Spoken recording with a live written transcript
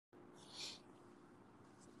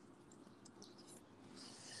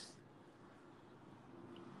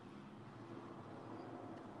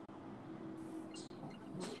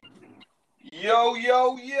Yo,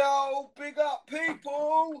 yo, yo, big up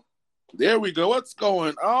people. There we go. What's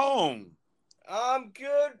going on? I'm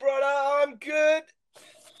good, brother. I'm good.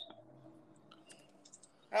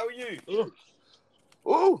 How are you?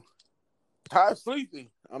 Ooh, tired,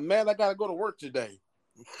 sleepy. I'm mad I gotta go to work today.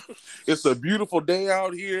 It's a beautiful day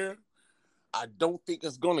out here. I don't think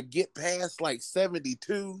it's gonna get past like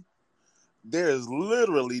 72. There is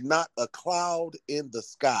literally not a cloud in the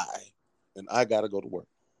sky, and I gotta go to work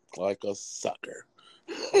like a sucker.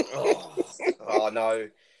 Oh no.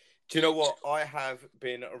 Do you know what? I have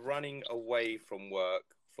been running away from work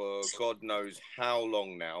for God knows how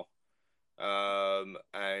long now.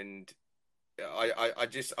 And do you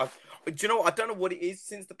know what? I don't know what it is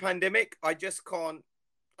since the pandemic. I just don't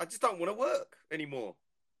want to work anymore.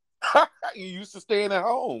 You used to staying at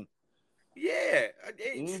home. Yeah,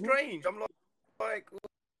 it's strange. I'm like,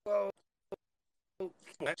 well,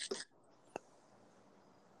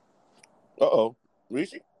 Uh-oh.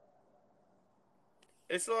 Rishi?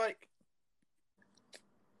 it's like,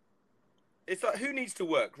 who needs to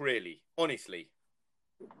work, really? Honestly.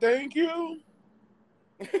 Thank you.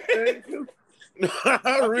 Thank you. I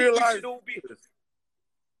I realize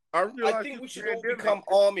think we should all become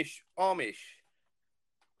Amish.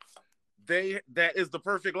 That is the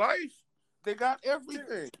perfect life. They got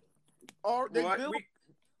everything. Or they Right? built.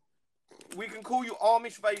 We can call you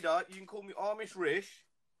Amish Vader. You can call me Amish Rish.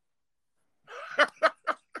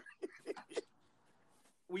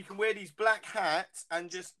 We can wear these black hats and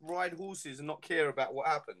just ride horses and not care about what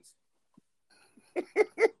happens.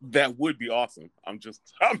 That would be awesome. I'm just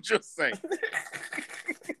saying.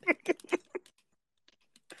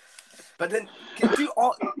 But then,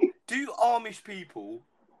 do Amish people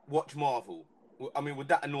watch Marvel? I mean, would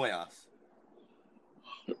that annoy us?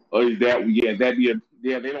 Oh, that'd be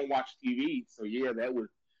they don't watch TV, so yeah, that would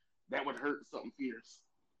hurt something fierce.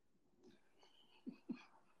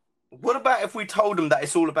 What about if we told them that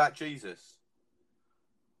it's all about Jesus?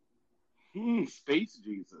 Space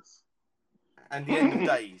Jesus. And the end of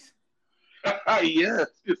days. Yes,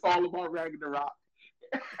 it's all about Ragnarok.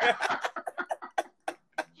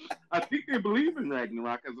 I think they believe in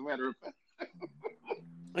Ragnarok, as a matter of fact.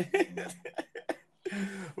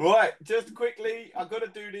 Right, just quickly, I've got to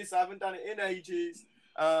do this. I haven't done it in ages.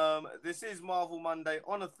 This is Marvel Monday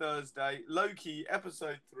on a Thursday. Loki,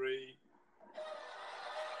 episode 3.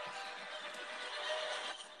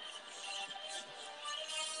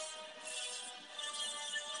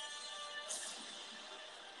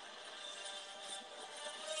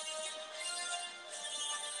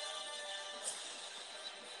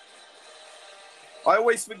 I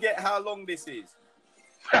always forget how long this is.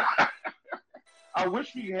 I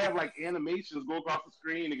wish we could have like animations go across the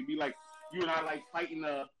screen. It could be like you and I like fighting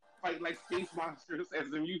like space monsters as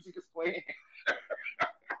the music is playing.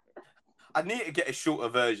 I need to get a shorter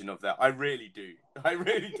version of that. I really do.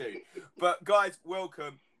 But guys,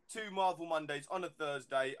 welcome to Marvel Mondays on a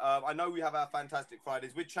Thursday. I know we have our Fantastic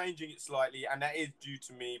Fridays. We're changing it slightly, and that is due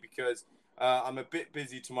to me because I'm a bit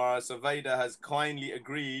busy tomorrow. So Vader has kindly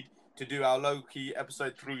agreed to do our Loki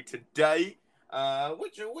episode 3 today.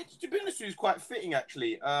 Which to be honest with you is quite fitting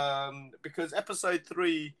actually, because episode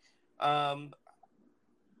 3 was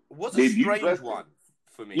a strange one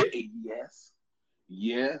for me.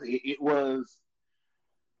 Yeah, it was.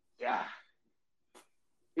 Yeah,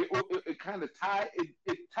 it kind of tied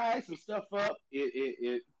some stuff up.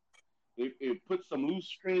 It put some loose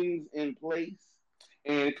strings in place,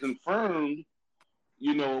 and it confirmed,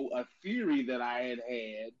 a theory that I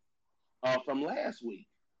had from last week.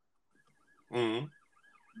 Mm-hmm.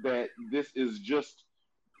 That this is just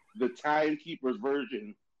the timekeeper's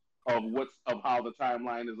version of how the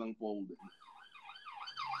timeline is unfolding.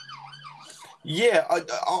 Yeah, I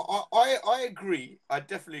agree. I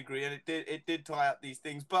definitely agree, and it did tie up these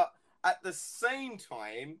things. But at the same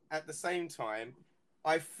time,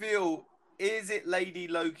 I feel, is it Lady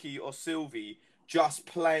Loki or Sylvie just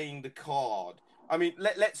playing the card? I mean,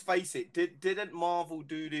 let's face it. Didn't Marvel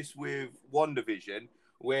do this with WandaVision,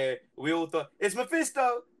 where we all thought it's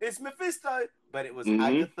Mephisto, but it was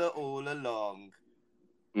Agatha all along.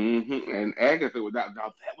 And Agatha, without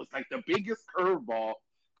doubt, that was like the biggest curveball.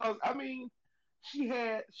 Because I mean, she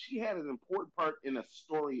had an important part in a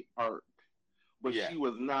story arc, but she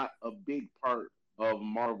was not a big part of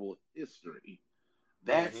Marvel history.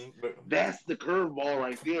 That's the curveball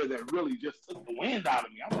right there that really just took the wind out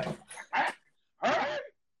of me. I'm like, huh?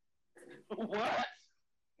 What?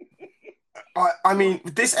 I mean,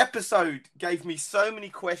 this episode gave me so many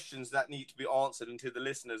questions that need to be answered, and to the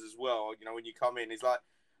listeners as well. When you come in, it's like,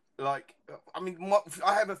 I mean,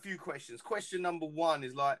 I have a few questions. Question number 1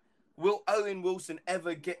 is like, will Owen Wilson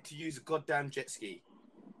ever get to use a goddamn jet ski?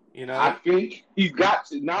 You know, I think he's got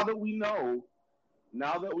to. Now that we know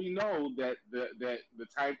that the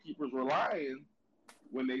timekeepers were lying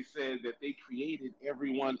when they said that they created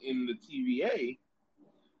everyone in the TVA,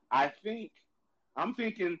 I'm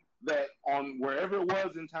thinking that on wherever it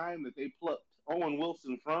was in time that they plucked Owen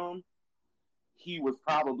Wilson from, he was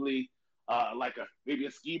probably like maybe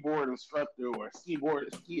a ski board instructor or a ski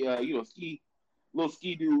little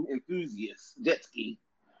ski doo enthusiast, jet ski,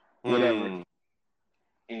 whatever.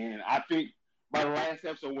 And I think by the last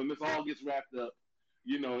episode, when this all gets wrapped up,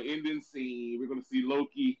 ending scene, we're going to see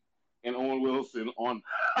Loki and Owen Wilson on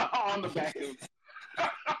on the back of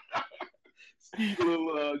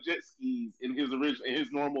little jet skis in his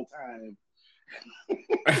normal time.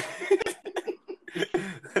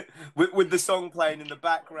 with the song playing in the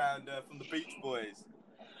background from the Beach Boys.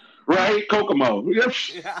 Right, Kokomo.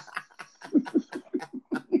 Yeah.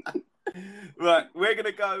 Right, we're going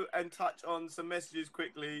to go and touch on some messages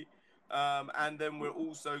quickly. And then we're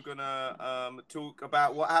also going to talk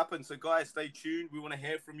about what happened. So, guys, stay tuned. We want to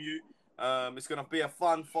hear from you. It's going to be a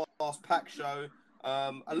fun, fast-packed show.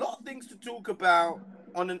 A lot of things to talk about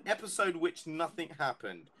on an episode which nothing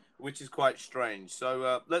happened, which is quite strange.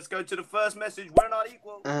 So, let's go to the first message. We're not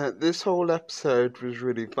equal. This whole episode was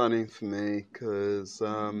really funny for me because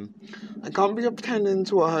I can't be pretending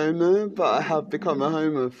to a homer, but I have become a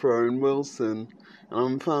homer for Owen Wilson.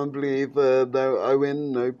 I'm a firm believer, though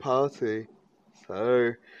Owen, no party.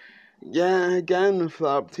 So, yeah, again, for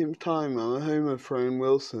the upteenth time, I'm a homer for Owen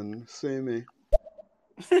Wilson. Sue me.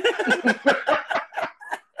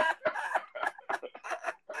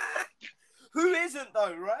 Who isn't,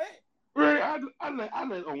 though, right? Right, I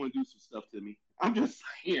let Owen do some stuff to me. I'm just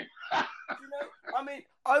saying. I mean,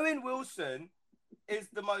 Owen Wilson is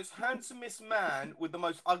the most handsomest man with the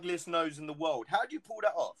most ugliest nose in the world. How do you pull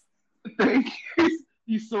that off? Thank you.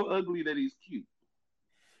 He's so ugly that he's cute.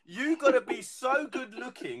 You got to be so good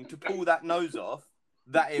looking to pull that nose off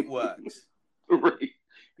that it works. Right.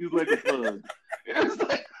 He's like a thug.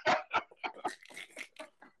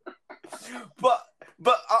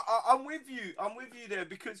 But I'm with you. I'm with you there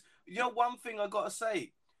because one thing I got to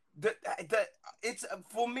say that it's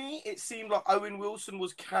for me. It seemed like Owen Wilson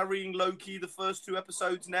was carrying Loki the first 2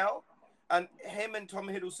 episodes now, and him and Tom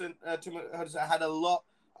Hiddleston had a lot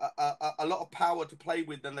of power to play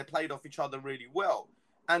with, and they played off each other really well.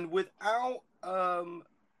 And without Owen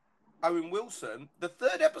Wilson, the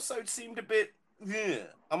 3rd episode seemed a bit. Yeah.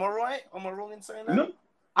 Am I right? Am I wrong in saying that? No,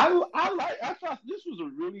 I thought this was a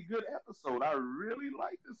really good episode. I really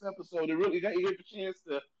liked this episode. It really gave a chance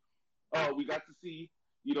to. We got to see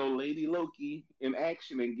Lady Loki in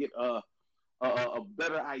action and get a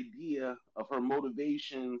better idea of her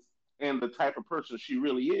motivations and the type of person she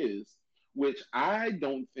really is, which I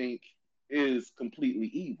don't think is completely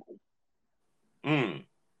evil. You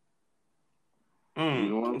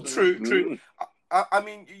know what I'm saying? True. I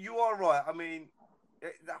mean, you are right. I mean,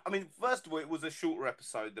 first of all, it was a shorter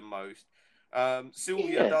episode than most.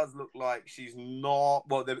 Sylvia does look like she's not.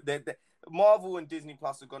 Well, Marvel and Disney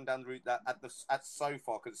Plus have gone down the route that at so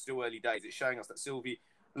far, because it's still early days, it's showing us that Sylvie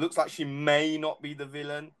looks like she may not be the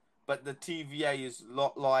villain, but the TVA is a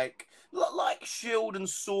lot like Shield and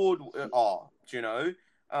Sword are.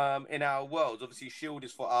 In our worlds. Obviously, Shield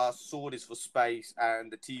is for us, Sword is for space,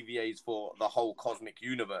 and the TVA is for the whole cosmic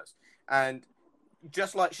universe. And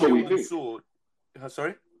just like Shield and Sword,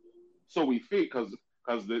 sorry. So we think because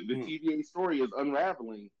the TVA story is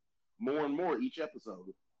unraveling more and more each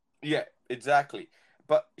episode. Yeah, exactly.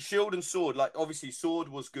 But Shield and Sword, like obviously Sword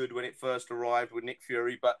was good when it first arrived with Nick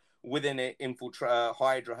Fury, but within it,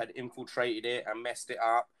 Hydra had infiltrated it and messed it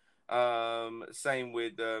up. Same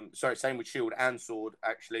with Shield and Sword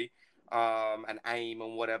actually, and AIM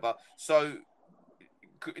and whatever. So,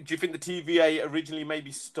 do you think the TVA originally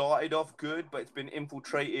maybe started off good, but it's been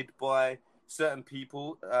infiltrated by certain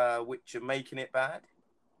people, which are making it bad?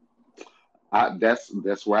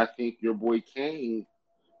 That's where I think your boy Kang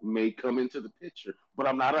may come into the picture, but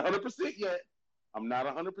I'm not 100%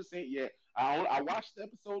 yet. I watched the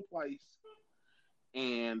episode twice,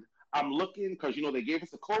 and I'm looking because they gave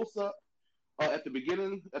us a close up at the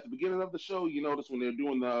beginning of the show. You notice when they're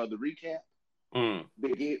doing the recap,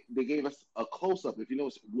 they gave us a close up. If you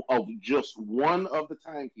notice, of just one of the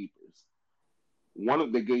timekeepers.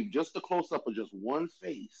 They gave just a close up of just one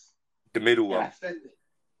face. The middle one.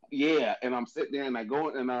 And I'm sitting there and I go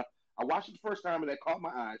and I watched it the first time and that caught my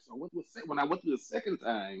eye. So when I went through the second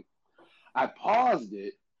time, I paused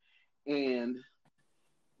it, and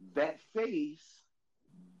that face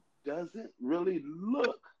doesn't really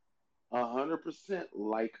look 100%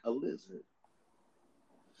 like a lizard.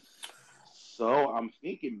 So I'm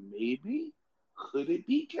thinking maybe could it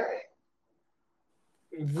be Kang?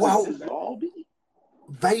 Could Well, this all be?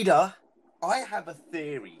 Vader, I have a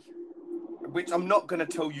theory, which I'm not going to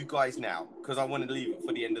tell you guys now because I want to leave it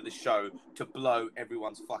for the end of the show to blow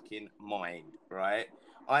everyone's fucking mind, right?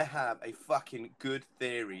 I have a fucking good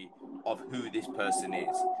theory of who this person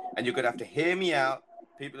is. And you're going to have to hear me out.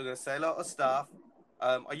 People are going to say a lot of stuff.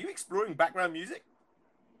 Are you exploring background music?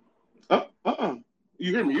 You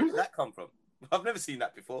hear music? Where did that come from? I've never seen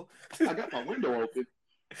that before. I got my window open.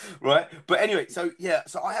 Right, but anyway, so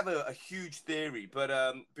I have a huge theory,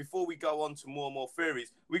 but before we go on to more and more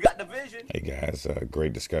theories, we got the Vision. Hey guys,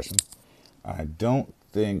 great discussion. I don't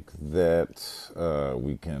think that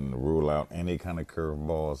we can rule out any kind of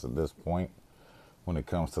curveballs at this point when it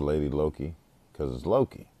comes to Lady Loki, because it's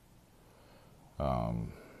Loki.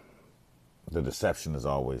 The deception is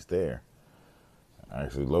always there.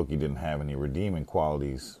 Actually, Loki didn't have any redeeming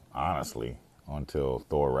qualities, honestly, until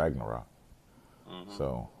Thor Ragnarok.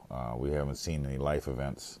 So we haven't seen any life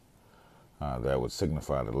events that would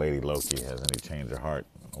signify that Lady Loki has any change of heart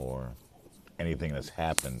or anything that's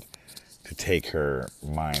happened to take her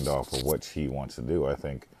mind off of what she wants to do. I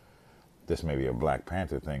think this may be a Black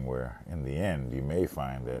Panther thing where in the end you may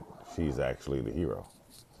find that she's actually the hero.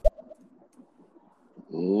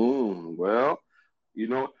 Well, you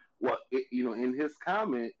know what? In his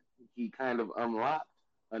comment, he kind of unlocked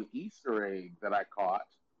an Easter egg that I caught.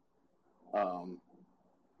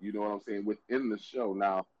 You know what I'm saying, within the show.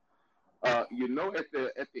 Now, at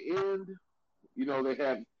the end, they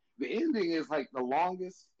have the ending is like the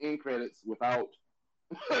longest end credits without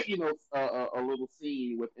a little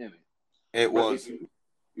scene within it. It But was.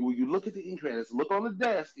 when you look at the end credits, look on the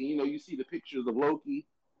desk, and you see the pictures of Loki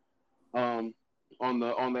on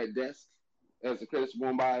that desk as the credits are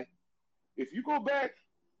going by. If you go back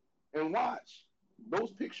and watch, those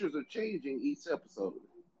pictures are changing each episode.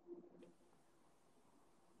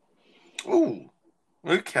 Ooh,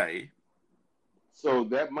 okay. So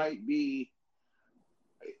that might be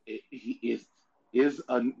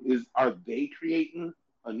are they creating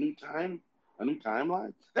a new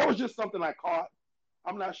timeline? That was just something I caught.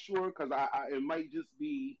 I'm not sure because it might just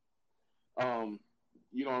be you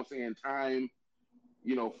know what I'm saying, time,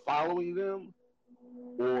 following them,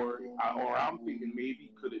 or I'm thinking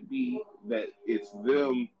maybe could it be that it's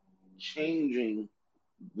them changing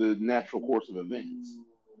the natural course of events?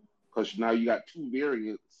 Because now you got two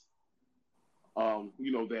variants,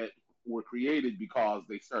 that were created because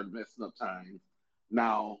they started messing up time.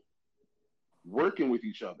 Now working with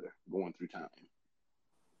each other, going through time.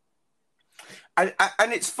 And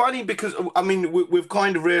it's funny because I mean we've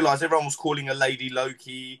kind of realised everyone was calling her Lady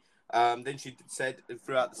Loki. Then she said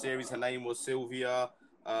throughout the series her name was Sylvia.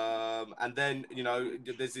 And then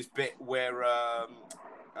there's this bit where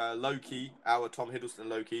Loki, our Tom Hiddleston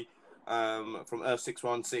Loki, from Earth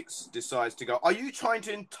 616, decides to go, "Are you trying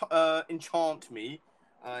to enchant me?"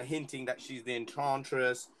 Hinting that she's the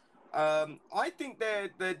Enchantress. I think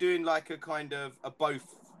they're doing like a kind of a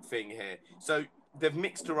both thing here. So they've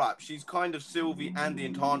mixed her up. She's kind of Sylvie and the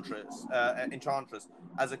Enchantress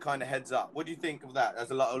as a kind of heads up. What do you think of that?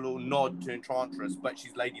 As a little nod to Enchantress, but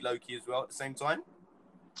she's Lady Loki as well at the same time.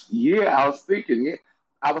 Yeah, I was thinking. Yeah,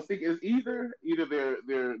 I was thinking it's either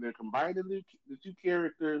they're combining the two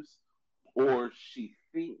characters, or she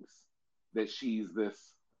thinks that she's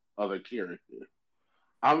this other character.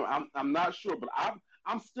 I'm not sure, but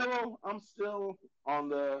I'm still on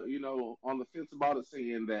the fence about it,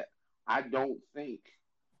 saying that I don't think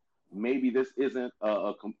maybe this isn't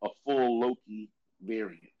a full Loki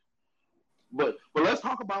variant. But let's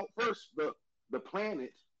talk about first the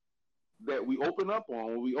planet that we open up on.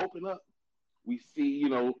 When we open up, we see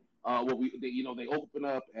they open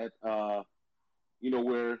up at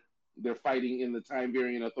where they're fighting in the Time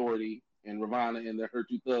Variant Authority, and Ravonna and her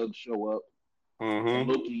two thugs show up. And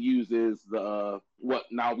Loki uses the what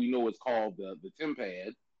now we know is called the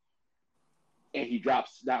Tempad, and he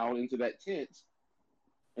drops down into that tent.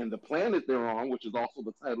 And the planet they're on, which is also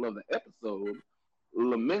the title of the episode,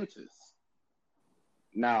 Lamentis.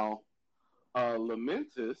 Now,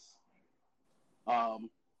 Lamentis,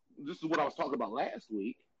 this is what I was talking about last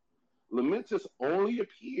week. Lamentis only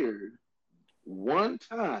appeared one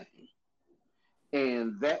time,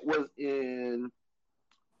 and that was in.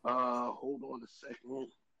 Hold on a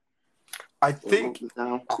second. I think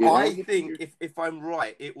if I'm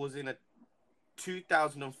right, it was in a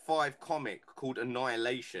 2005 comic called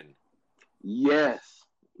Annihilation. Yes,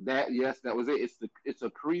 that was it. It's a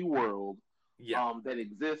Kree world, that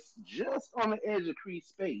exists just on the edge of Kree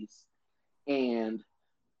space, and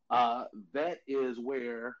that is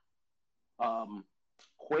where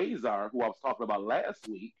Quasar, who I was talking about last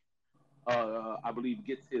week, I believe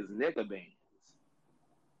gets his nega bands.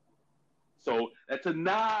 So that's a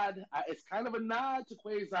nod. It's kind of a nod to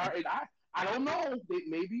Quasar, and I don't know.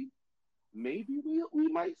 Maybe we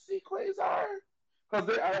might see Quasar because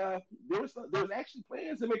there was actually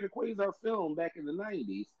plans to make a Quasar film back in the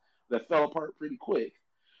 '90s that fell apart pretty quick.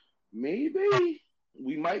 Maybe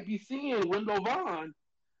we might be seeing Wendell Vaughn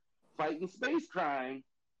fighting space crime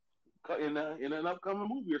in an upcoming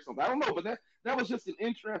movie or something. I don't know, but that was just an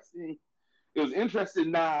interesting. It was an interesting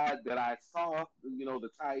nod that I saw. The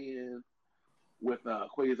tie-in with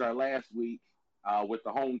Quasar last week with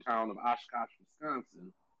the hometown of Oshkosh,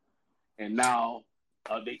 Wisconsin, and now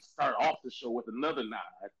they start off the show with another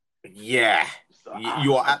nod. Yeah, so,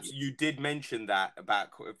 you did mention that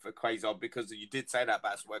about Quasar because you did say that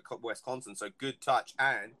about Wisconsin. So good touch,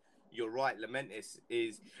 and you're right. Lamentis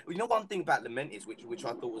is. One thing about Lamentis, which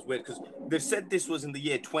I thought was weird, because they've said this was in the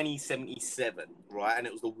year 2077, right? And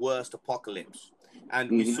it was the worst apocalypse. And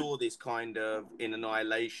we saw this kind of in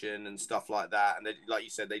Annihilation and stuff like that. And they, like you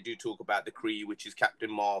said, they do talk about the Kree, which is Captain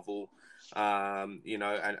Marvel.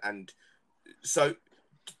 And so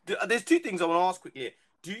there's two things I want to ask quickly here.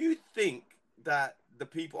 Do you think that the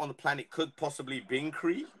people on the planet could possibly be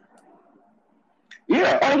Kree?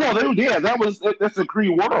 Yeah. Oh no. That's a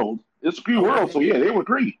Kree world. It's a Kree world. So yeah, they were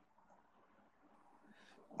Kree.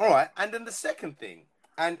 All right. And then the second thing,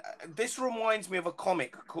 and this reminds me of a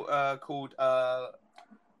comic called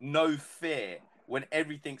No Fear, when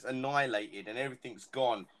everything's annihilated and everything's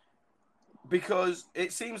gone. Because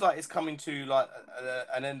it seems like it's coming to like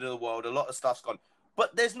an end of the world. A lot of stuff's gone.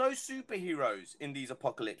 But there's no superheroes in these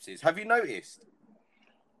apocalypses. Have you noticed?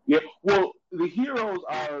 Yeah. Well, the heroes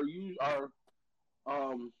are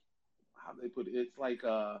how do they put it? It's like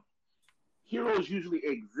heroes usually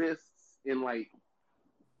exist in like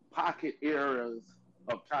pocket eras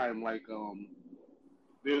of time. Like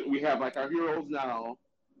we have like our heroes now,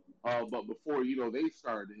 but before they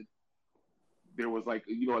started, there was like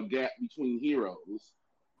a gap between heroes.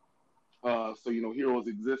 So heroes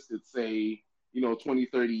existed, say 20,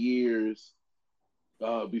 30 years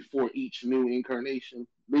before each new incarnation.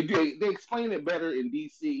 They explain it better in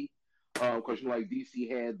DC because like DC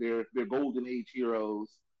had their golden age heroes,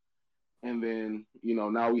 and then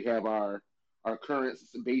now we have our current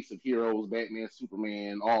base of heroes: Batman,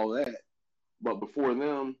 Superman, all that. But before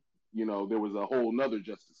them, there was a whole nother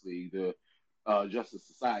Justice League, the Justice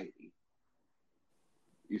Society.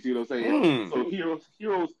 You see what I'm saying? So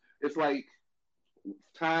heroes, it's like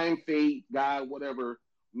time, fate, God, whatever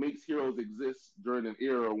makes heroes exist during an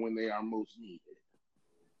era when they are most needed.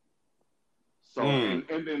 So and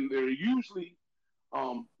then they're usually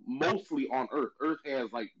mostly on Earth. Earth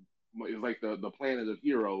is like the planet of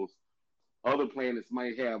heroes. Other planets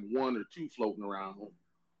might have one or two floating around,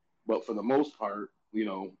 but for the most part,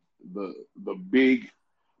 the big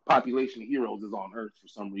population of heroes is on Earth for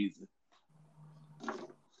some reason.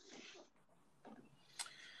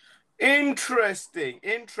 Interesting.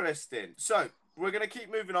 So we're going to keep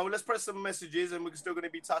moving on. Let's press some messages, and we're still going to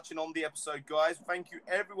be touching on the episode, guys. Thank you,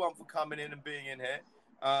 everyone, for coming in and being in here.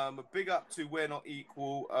 Big up to We're Not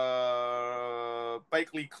Equal,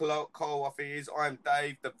 Bakley Cole, I think it is. I'm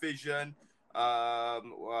Dave, The Vision,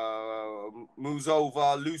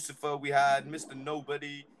 Muzova, Lucifer, we had Mr.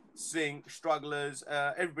 Nobody, Sink, Strugglers,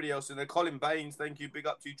 everybody else in there. Colin Baines, thank you. Big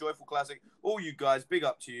up to you. Joyful Classic. All you guys, big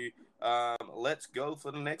up to you. Let's go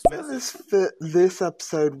for the next message. This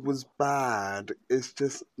episode was bad. It's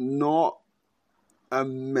just not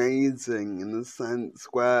amazing in the sense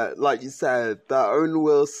where, like you said, that Owen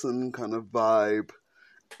Wilson kind of vibe.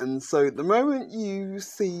 And so the moment you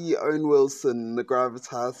see Owen Wilson, the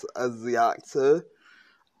gravitas as the actor,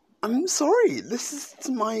 I'm sorry, this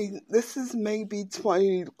is maybe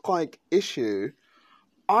my like issue.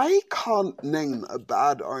 I can't name a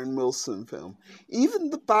bad Owen Wilson film.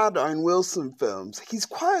 Even the bad Owen Wilson films, he's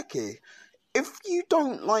quirky. If you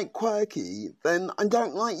don't like quirky, then I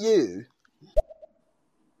don't like you.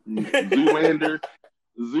 Zoolander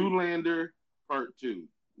Part 2.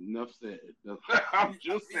 Enough said. I'm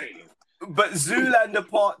just saying. But Zoolander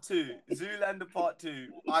Part 2,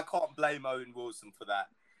 I can't blame Owen Wilson for that.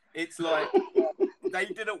 It's like they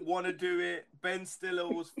didn't want to do it. Ben Stiller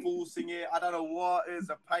was forcing it. I don't know what is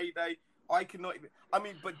a payday. I cannot even. I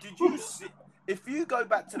mean, but did you see? If you go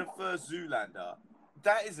back to the first Zoolander,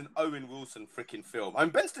 that is an Owen Wilson freaking film. I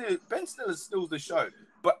mean, Ben Stiller steals the show,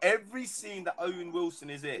 but every scene that Owen Wilson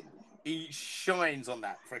is in, he shines on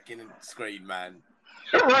that freaking screen, man.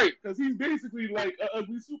 You're right, because he's basically like an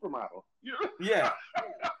ugly supermodel. Yeah.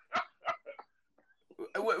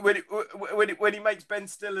 when he makes Ben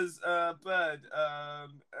Stiller's bird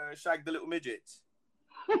shag the little midgets.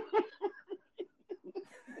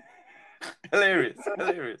 Hilarious.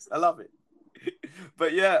 I love it.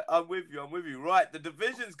 But yeah, I'm with you. Right, the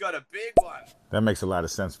Division's got a big one. That makes a lot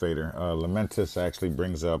of sense, Vader. Lamentus actually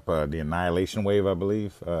brings up the Annihilation Wave, I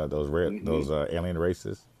believe, those alien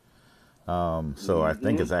races. So I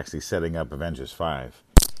think it's actually setting up Avengers 5.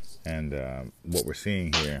 And what we're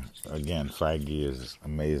seeing here, again, Feige is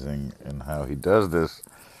amazing in how he does this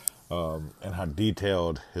and how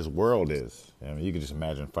detailed his world is. I mean, you can just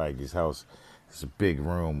imagine Feige's house. It's a big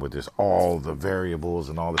room with just all the variables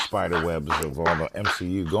and all the spider webs of all the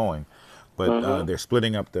MCU going. But they're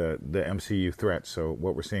splitting up the MCU threats. So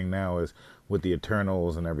what we're seeing now is with the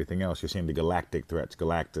Eternals and everything else, you're seeing the galactic threats,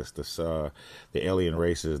 Galactus, the alien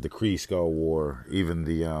races, the Kree Skull War, even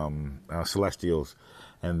the Celestials.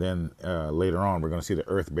 And then later on, we're going to see the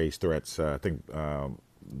Earth-based threats. I think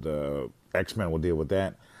the X-Men will deal with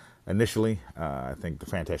that initially. I think the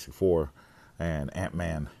Fantastic Four and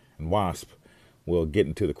Ant-Man and Wasp will get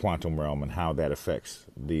into the quantum realm and how that affects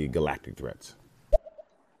the galactic threats.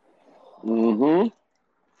 This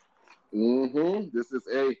is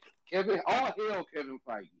a Kevin. All hail Kevin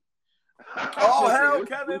Feige. All hail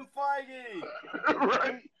Kevin Feige.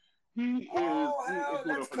 Right. He is. All hail.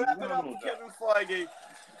 Let's clap it up for Kevin Feige.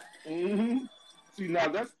 See, now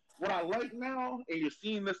that's what I like now, and you're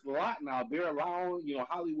seeing this a lot now. They're allowing,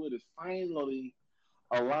 Hollywood is finally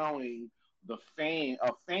allowing a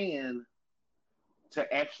fan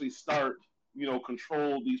to actually start,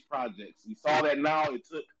 control these projects. We saw that now. It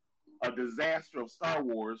took a disaster of Star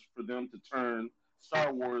Wars for them to turn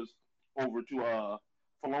Star Wars over to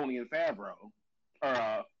Filoni and Favreau,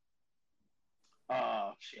 or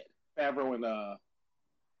Favreau and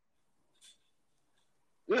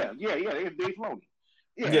Dave Filoni.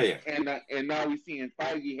 Yeah. And now we're seeing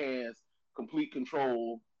Feige has complete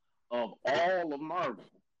control of all of Marvel.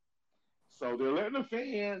 So they're letting a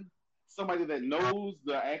fan, somebody that knows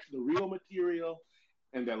the real material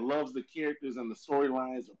and that loves the characters and the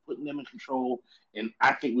storylines, are putting them in control. And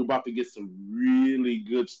I think we're about to get some really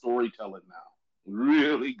good storytelling now.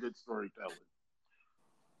 Really good storytelling.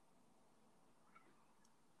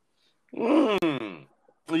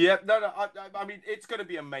 Yeah, no. I mean, it's going to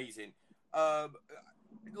be amazing.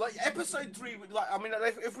 Like episode 3,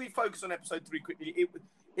 if we focus on episode 3 quickly,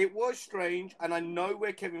 it was strange, and I know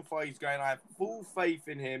where Kevin Feige's going. I have full faith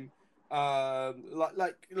in him.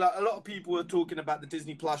 Like a lot of people are talking about the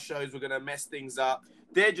Disney Plus shows were going to mess things up.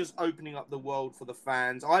 They're just opening up the world for the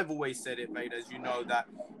fans. I've always said it, Vader, as you know,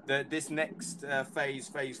 that this next phase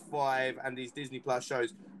 5, and these Disney Plus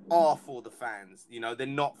shows are for the fans. They're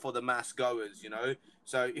not for the mass goers.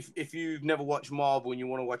 So if you've never watched Marvel and you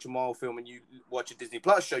want to watch a Marvel film and you watch a Disney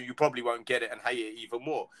Plus show, you probably won't get it and hate it even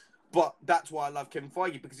more. But that's why I love Kevin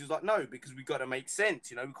Feige, because he's like, no, because we got to make sense.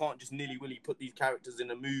 We can't just nilly-willy put these characters in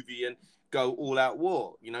a movie and go all-out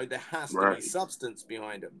war. There has to be substance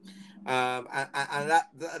behind them. And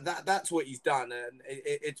that's what he's done. And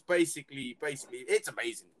it's basically, it's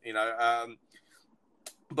amazing,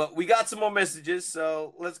 But we got some more messages,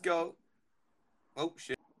 so let's go. Oh,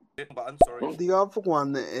 shit. Button, sorry. The other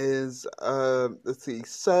one is, let's see,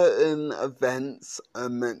 certain events are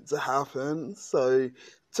meant to happen, so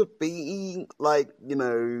to be,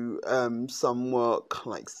 somewhat,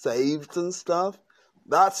 saved and stuff,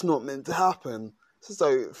 that's not meant to happen.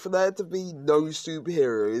 So, for there to be no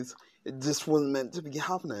superheroes, it just wasn't meant to be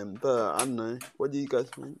happening, but I don't know. What do you guys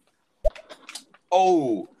think?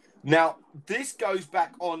 Oh, now, this goes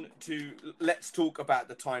back on to, let's talk about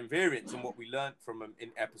the time variance and what we learned from them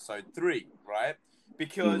in episode 3, right?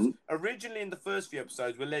 Because originally in the first few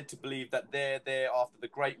episodes, we're led to believe that they're there after the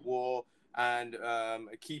Great War and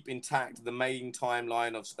keep intact the main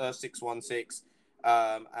timeline of Earth 616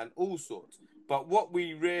 and all sorts. But what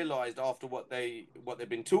we realized after what they've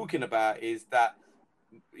been talking about is that,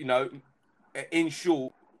 in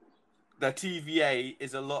short, the TVA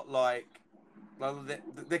is a lot like, well,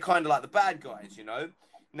 they're kind of like the bad guys,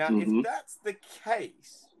 Now, if that's the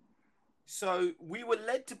case, so we were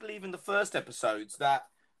led to believe in the first episodes that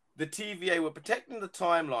the TVA were protecting the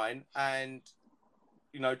timeline and,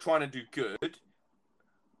 trying to do good.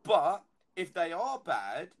 But if they are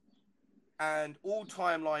bad and all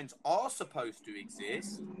timelines are supposed to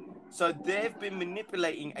exist, so they've been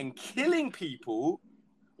manipulating and killing people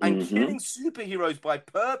and killing superheroes by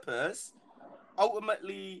purpose,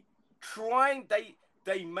 ultimately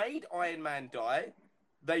they made Iron Man die,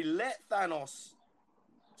 they let Thanos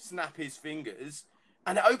snap his fingers,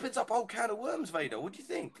 and it opens up a whole can of worms, Vader. What do you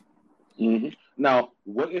think? Now,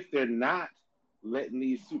 what if they're not letting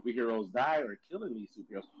these superheroes die or killing these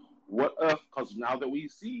superheroes? What if? Because now that we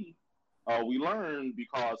learned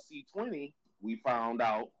because C20, we found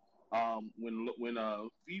out when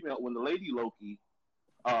the lady Loki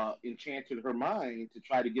enchanted her mind to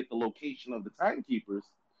try to get the location of the timekeepers,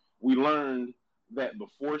 we learned that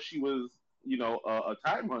before she was, a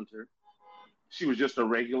time hunter, she was just a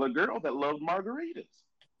regular girl that loved margaritas,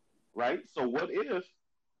 right? So what if,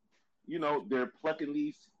 they're plucking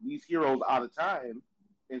these heroes out of time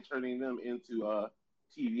and turning them into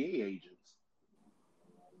TVA agents?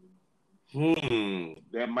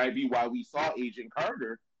 That might be why we saw Agent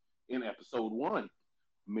Carter in episode 1.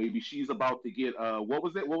 Maybe she's about to get what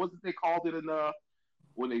was it? What was it they called it in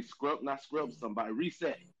when they not scrub somebody,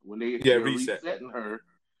 reset. When they're reset. resetting her,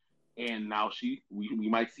 and now we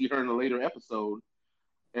might see her in a later episode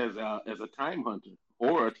as a time hunter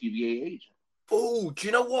or a TVA agent. Oh, do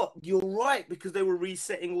you know what? You're right, because they were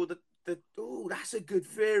resetting all the oh, that's a good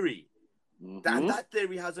theory. Mm-hmm. That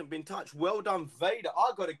theory hasn't been touched. Well done, Vader.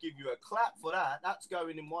 I got to give you a clap for that. That's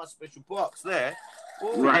going in my special box there.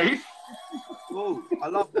 Ooh. Right? Oh, I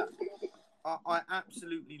love that. I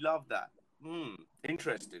absolutely love that.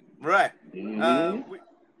 Interesting. Right. Mm-hmm.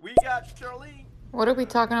 We got Charlene. What are we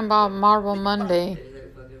talking about Marvel Monday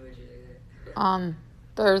on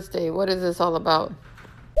Thursday? What is this all about?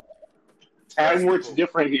 Time works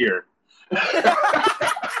different here.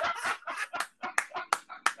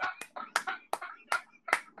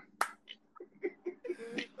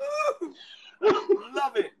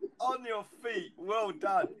 Love it. On your feet. Well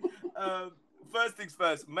done. First things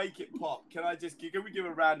first, Make It Pop. Can we give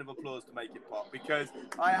a round of applause to Make It Pop? Because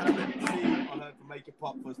I haven't seen or heard from Make It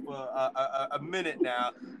Pop for a minute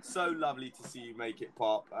now. So lovely to see you Make It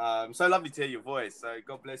Pop. So lovely to hear your voice. So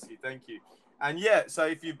God bless you. Thank you. And yeah, so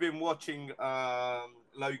if you've been watching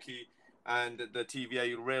Loki and the TVA,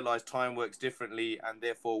 you'll realize time works differently, and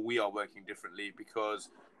therefore we are working differently because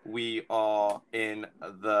we are in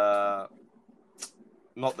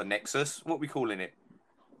not the Nexus. What are we calling it?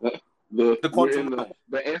 The quantum,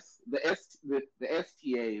 the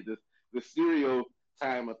STA, the Stereo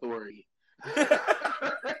Time Authority.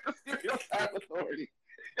 Stereo Time Authority.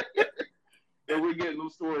 And we're getting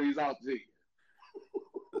those stories out to you.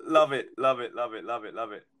 Love it.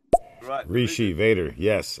 Right. Rishi, Vader,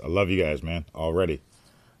 yes, I love you guys, man, already.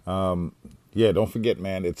 Yeah, don't forget,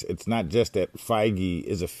 man, it's not just that Feige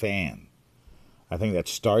is a fan. I think that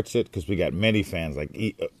starts it because we got many fans. Like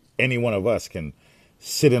any one of us can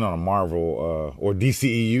sit in on a Marvel or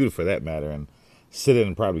DCEU for that matter and sit in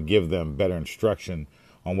and probably give them better instruction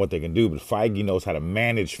on what they can do. But Feige knows how to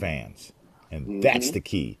manage fans, and that's the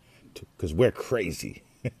key because we're crazy.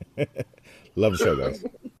 Love the show, guys.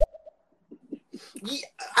 Yeah,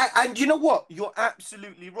 and you know what? You're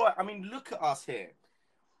absolutely right. I mean, look at us here.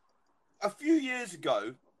 A few years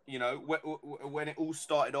ago, when it all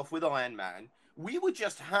started off with Iron Man, we were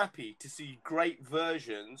just happy to see great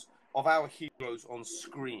versions of our heroes on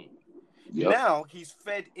screen. Yep. Now he's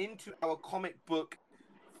fed into our comic book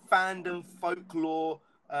fandom, folklore,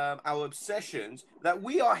 our obsessions, that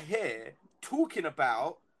we are here talking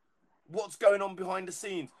about what's going on behind the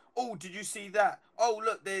scenes. Oh, did you see that? Oh,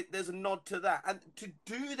 look, there's a nod to that. And to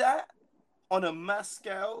do that on a mass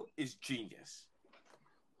scale is genius.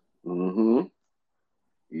 Mm-hmm.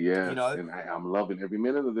 Yeah, and I'm loving every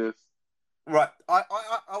minute of this. Right.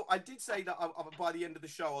 I did say that by the end of the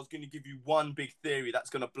show, I was going to give you one big theory that's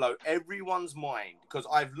going to blow everyone's mind. Because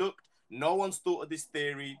I've looked, no one's thought of this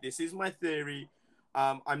theory. This is my theory.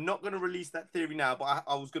 I'm not going to release that theory now, but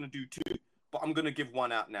I was going to do two. But I'm going to give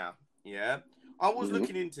one out now. Yeah. I was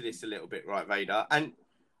looking into this a little bit, right, Vader? And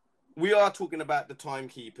we are talking about the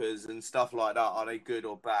timekeepers and stuff like that. Are they good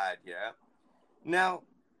or bad? Yeah. Now,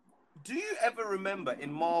 do you ever remember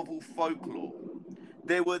in Marvel folklore,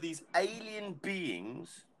 there were these alien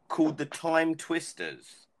beings called the Time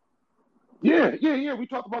Twisters? Yeah. We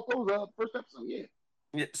talked about those first episode,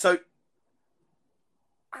 Yeah. So,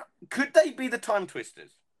 could they be the Time Twisters?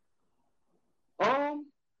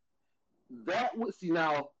 That would see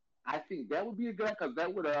now. I think that would be a good because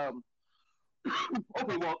that would okay.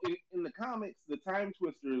 Well, in the comics, the Time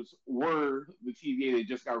Twisters were the TVA. They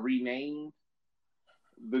just got renamed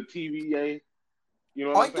the TVA. You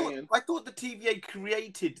know what I'm saying? I thought the TVA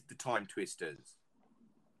created the Time Twisters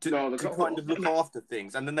to kind of look after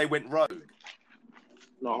things, and then they went rogue.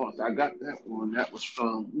 No, I got that one. That was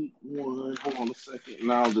from week 1. Hold on a second.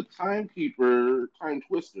 Now the Time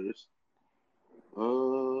Twisters.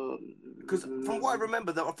 Because from what I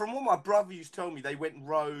remember, from what my brother used to tell me, they went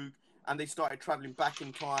rogue and they started traveling back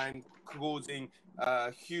in time, causing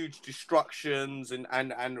huge destructions and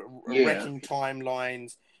wrecking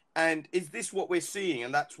timelines. And is this what we're seeing?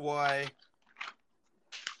 And that's why.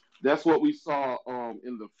 That's what we saw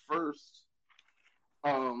in the first.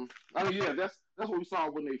 I mean, yeah, that's what we saw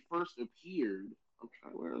when they first appeared. I'm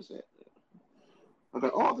trying. Where is that? I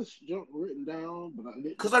got all this junk written down, but I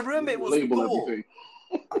didn't. Because I remember it was label Thor. everything.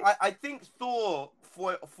 I think Thor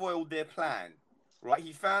foiled their plan, right?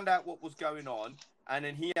 He found out what was going on, and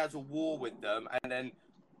then he has a war with them, and then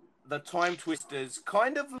the Time Twisters,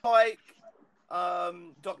 kind of like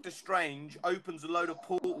Doctor Strange, opens a load of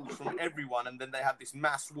portals from everyone, and then they have this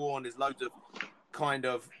mass war, and there's loads of kind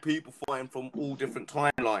of people fighting from all different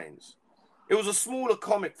timelines. It was a smaller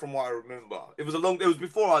comic from what I remember. It was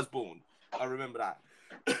before I was born. I remember that.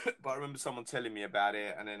 But I remember someone telling me about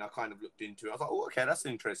it, and then I kind of looked into it. I was like, oh, okay, that's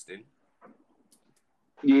interesting.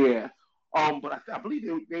 Yeah. But I believe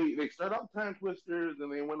they started out Time Twisters,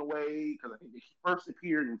 and they went away because I think they first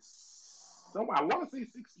appeared in somewhere. I want to say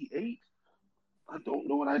 68. I don't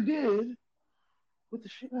know what I did with the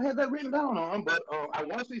shit I had that written down on, but I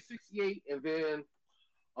want to say 68, and then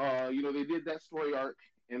they did that story arc,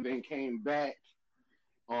 and then came back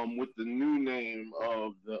with the new name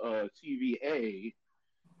of the TVA,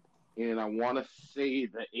 and I want to say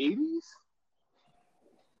the 80s.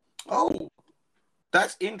 Oh,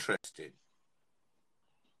 that's interesting.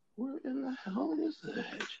 Where in the hell is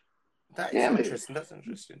that? That is interesting. That's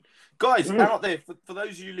interesting. Guys, out there, for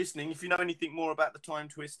those of you listening, if you know anything more about the Time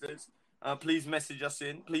Twisters, please message us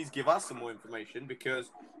in. Please give us some more information, because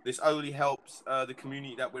this only helps the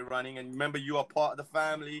community that we're running. And remember, you are part of the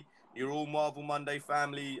family. You're all Marvel Monday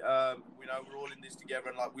family. We're all in this together,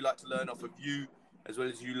 and we like to learn off of you as well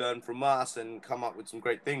as you learn from us and come up with some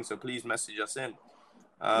great things. So please message us in.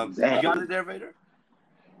 Exactly. You got it there, Vader?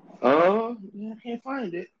 I can't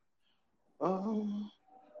find it.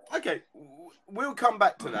 Okay, we'll come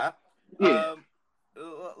back to that. Yeah.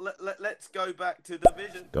 Let's go back to the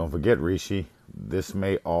Vision. Don't forget, Rishi, this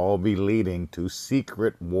may all be leading to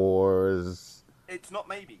Secret Wars. It's not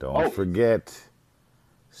maybe. Don't forget,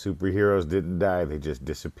 superheroes didn't die. They just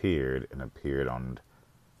disappeared and appeared on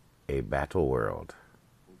a battle world.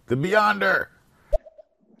 The Beyonder!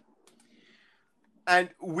 And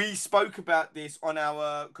we spoke about this on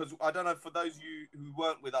our, because I don't know, for those of you who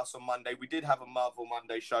weren't with us on Monday, we did have a Marvel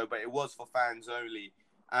Monday show, but it was for fans only.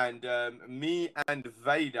 And me and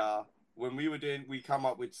Vader, when we were doing, we come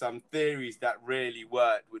up with some theories that really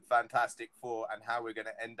worked with Fantastic Four and how we're going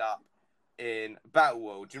to end up in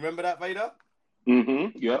Battleworld. Do you remember that, Vader?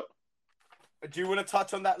 Mm-hmm. Yep. Do you want to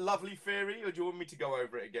touch on that lovely theory, or do you want me to go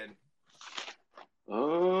over it again?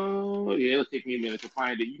 Oh, yeah, it'll take me a minute to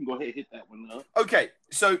find it. You can go ahead and hit that one up. Okay,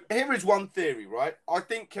 so here is one theory, right? I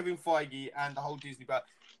think Kevin Feige and the whole Disney, but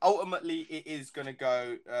ultimately it is going to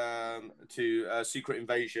go to Secret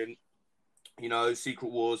Invasion,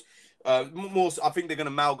 Secret Wars. More, I think they're going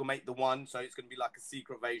to amalgamate the one, so it's going to be like a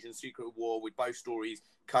Secret Invasion, Secret War, with both stories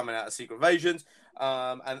coming out of Secret Invasions,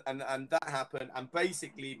 and that happened. And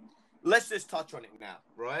basically, let's just touch on it now,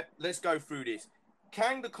 right? Let's go through this.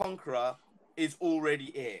 Kang the Conqueror is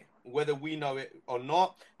already here, whether we know it or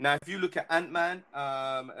not. Now, if you look at Ant-Man,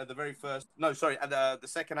 the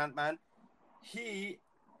second Ant-Man,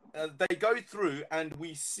 they go through and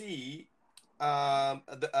we see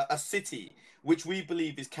a city which we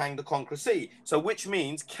believe is Kang the Conqueror City. So, which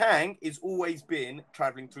means Kang is always been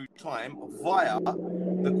traveling through time via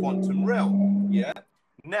the quantum realm. Yeah.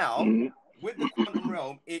 Now, with the quantum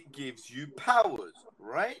realm, it gives you powers,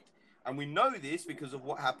 right? And we know this because of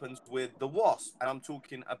what happens with the Wasp. And I'm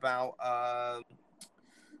talking about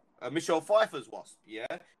Michelle Pfeiffer's Wasp, yeah?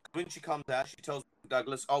 When she comes out, she tells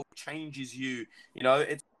Douglas, it changes you,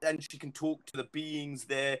 and she can talk to the beings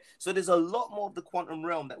there. So there's a lot more of the quantum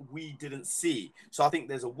realm that we didn't see. So I think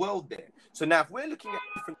there's a world there. So now if we're looking at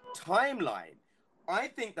a different timeline, I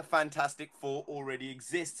think the Fantastic Four already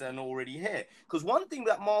exists and already here. Because one thing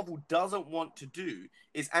that Marvel doesn't want to do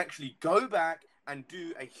is actually go back and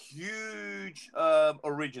do a huge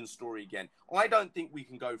origin story again. I don't think we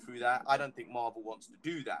can go through that. I don't think Marvel wants to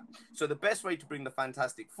do that. So the best way to bring the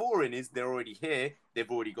Fantastic Four in is they're already here. They've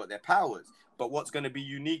already got their powers. But what's going to be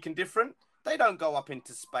unique and different? They don't go up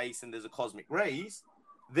into space and there's a cosmic rays.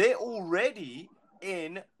 They're already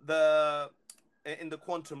in the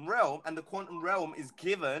quantum realm, and the quantum realm is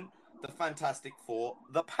given the Fantastic Four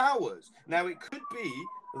the powers. Now, it could be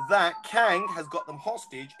that Kang has got them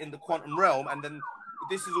hostage in the quantum realm, and then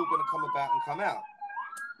this is all going to come about and come out.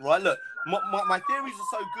 Right, look, my theories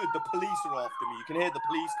are so good, the police are after me. You can hear the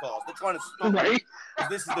police cars. They're trying to stop me.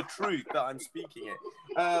 This is the truth that I'm speaking it.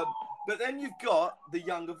 But then you've got the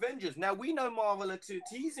Young Avengers. Now, we know Marvel are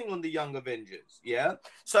teasing on the Young Avengers, yeah?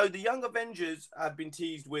 So the Young Avengers have been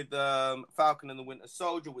teased with Falcon and the Winter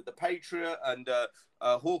Soldier, with the Patriot, and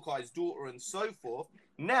Hawkeye's daughter, and so forth.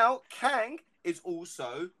 Now, Kang is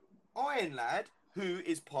also Iron Lad, who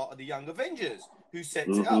is part of the Young Avengers, who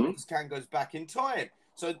sets it up, because Kang goes back in time.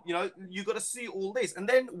 So, you know, you got to see all this. And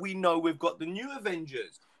then we know we've got the new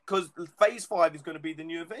Avengers, because Phase 5 is going to be the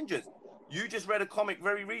new Avengers. You just read a comic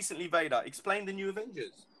very recently, Vader. Explain the new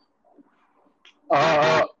Avengers.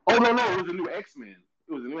 No, it was a new X-Men.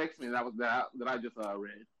 It was a new X-Men that I just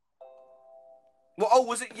read. Well,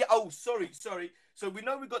 was it? Yeah. Oh, sorry. So we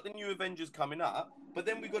know we've got the new Avengers coming up, but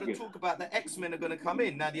then we've got to talk about the X-Men are going to come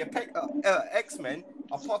in. Now, the X-Men,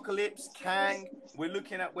 Apocalypse, Kang, we're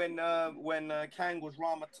looking at when Kang was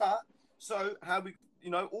Rama-Tut. So how we, you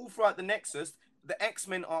know, all throughout the Nexus, the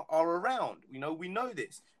X-Men are around. You know, we know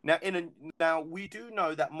this. Now we do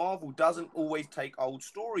know that Marvel doesn't always take old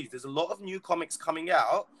stories. There's a lot of new comics coming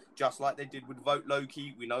out, just like they did with Vote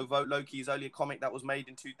Loki. We know Vote Loki is only a comic that was made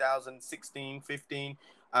in 2016, 15,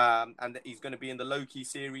 and that he's going to be in the Loki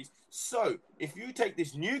series. So if you take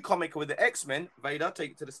this new comic with the X-Men, Vader,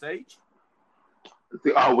 take it to the stage.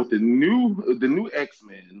 With the new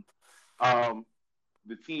X-Men,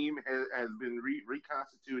 the team has been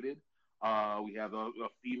reconstituted. We have a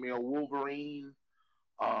female Wolverine.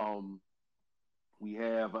 We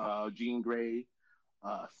have Jean Grey,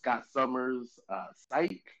 Scott Summers,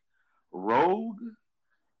 Psyche, Rogue,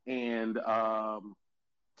 and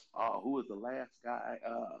who was the last guy?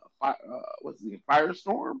 What's his name?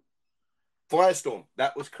 Firestorm. Firestorm,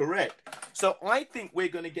 that was correct. So I think we're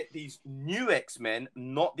going to get these new X-Men,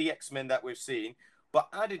 not the X-Men that we've seen, but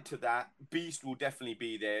added to that, Beast will definitely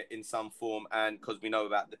be there in some form, and because we know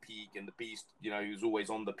about the Peak and the Beast, you know, he was always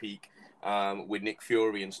on the Peak with Nick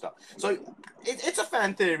Fury and stuff. So it's a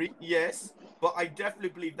fan theory, yes, but I definitely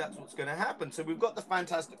believe that's what's going to happen. So we've got the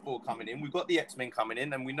Fantastic Four coming in, we've got the X-Men coming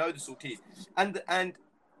in, and we know this will tease, and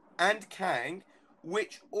Kang,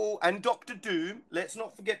 and Doctor Doom. Let's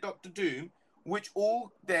not forget Doctor Doom, which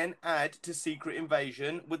all then add to Secret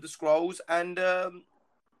Invasion with the Skrulls and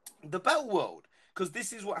the Battle World. Because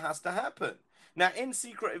this is what has to happen. Now, in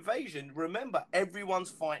Secret Invasion, remember,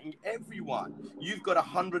 everyone's fighting everyone. You've got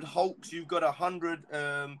 100 Hulks, you've got 100,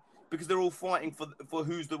 because they're all fighting for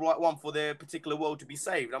who's the right one for their particular world to be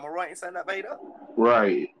saved. Am I right in saying that, Vader?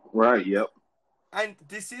 Right, yep. And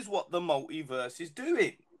this is what the multiverse is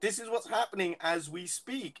doing. This is what's happening as we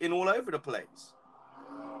speak in all over the place.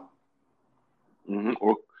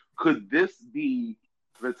 Or could this be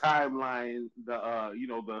the timeline,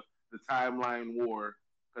 the timeline war,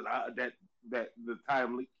 because that the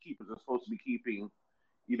time keepers are supposed to be keeping,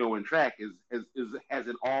 you know, in track has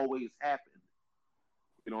it always happened?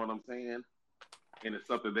 You know what I'm saying? And it's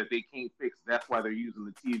something that they can't fix. That's why they're using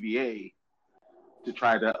the TVA to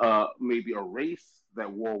try to maybe erase that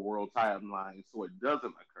War World timeline so it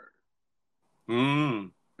doesn't occur.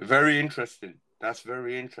 Very interesting. That's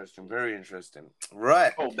very interesting. Very interesting.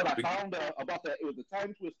 Right. Oh, then I found about that. It was the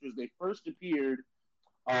Time Twisters. They first appeared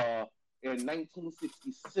in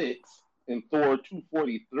 1966 in Thor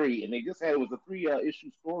 243, and they just had, it was a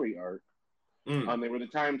 3-issue story arc. They were the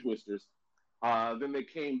Time Twisters. Then they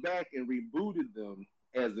came back and rebooted them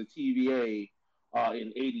as the TVA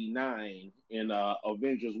in '89 in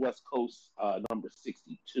Avengers West Coast number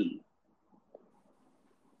 62.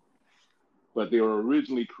 But they were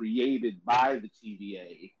originally created by the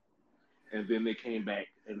TVA, and then they came back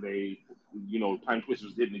and they, you know, Time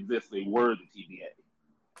Twisters didn't exist. They were the TVA.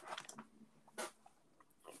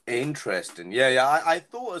 Interesting. Yeah. I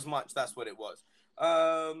thought as much. That's what it was.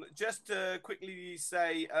 Just to quickly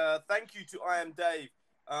say thank you to I Am Dave.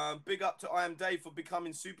 Big up to I Am Dave for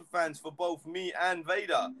becoming super fans for both me and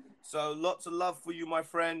Vader. So lots of love for you, my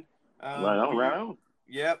friend. Right on.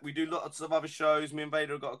 Yeah, we do lots of other shows. Me and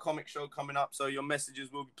Vader have got a comic show coming up, so your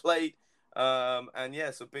messages will be played. And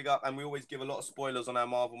yeah, so big up. And we always give a lot of spoilers on our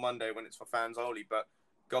Marvel Monday when it's for fans only. But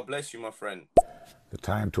God bless you, my friend. The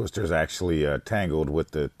Time Twisters actually tangled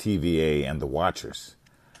with the TVA and the Watchers.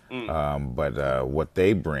 But what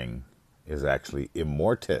they bring is actually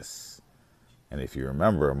Immortus. And if you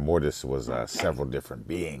remember, Immortus was several different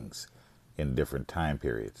beings in different time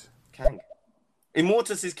periods. Kang.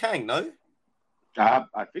 Immortus is Kang, no?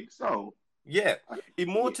 I think so. Yeah.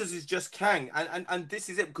 Immortus is just Kang. And this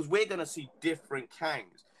is it, because we're going to see different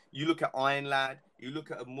Kangs. You look at Iron Lad, you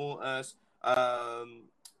look at Immortus. I've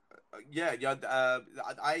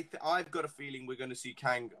got a feeling we're going to see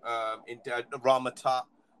Kang in Rama-Tut.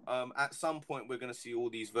 At some point, we're going to see all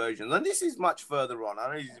these versions. And this is much further on.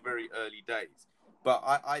 I know these are very early days. But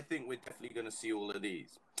I think we're definitely going to see all of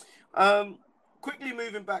these. Quickly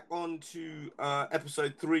moving back on to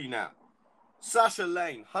episode 3 now. Sasha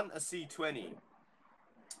Lane, Hunter C20.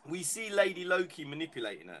 We see Lady Loki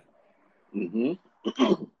manipulating her.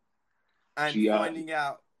 Mm-hmm. And finding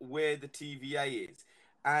out where the TVA is.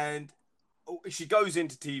 And she goes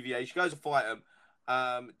into TVA. She goes to fight them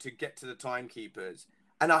to get to the timekeepers.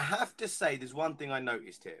 And I have to say, there's one thing I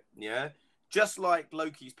noticed here. Yeah, just like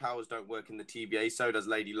Loki's powers don't work in the TVA, so does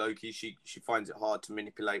Lady Loki. She finds it hard to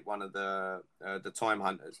manipulate one of the time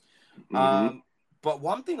hunters. Mm-hmm. But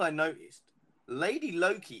one thing I noticed, Lady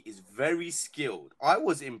Loki is very skilled. I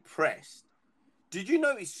was impressed. Did you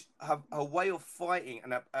notice her way of fighting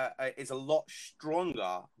and is a lot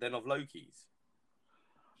stronger than of Loki's?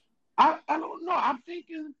 I don't know. I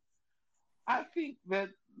think that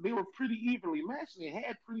they were pretty evenly matched. They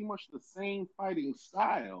had pretty much the same fighting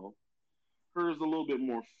style. Hers a little bit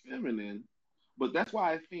more feminine, but that's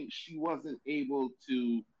why I think she wasn't able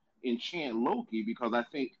to enchant Loki because I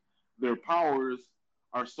think their powers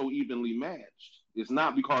are so evenly matched. It's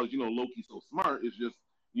not because Loki's so smart. It's just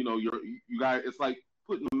you guys. It's like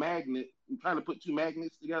putting a magnet, trying to put two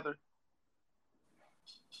magnets together.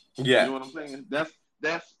 Yeah, you know what I'm saying. That's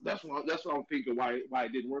what I'm thinking. Why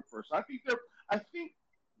it didn't work for her. So I think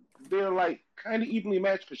they're like kind of evenly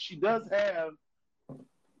matched because she does have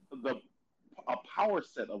the a power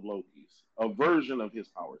set of Loki's, a version of his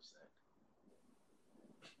power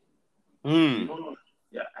set. Mm.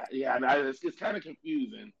 Yeah. It's kind of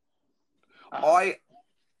confusing. I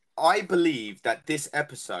believe that this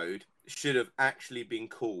episode should have actually been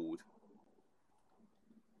called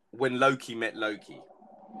When Loki Met Loki.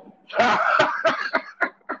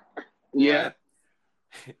 Yeah.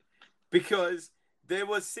 Because there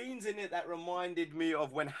were scenes in it that reminded me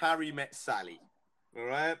of when Harry met Sally. All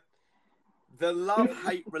right. The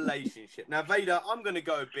love-hate relationship. Now, Vader, I'm going to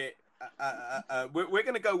go a bit... we're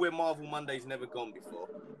going to go where Marvel Monday's never gone before.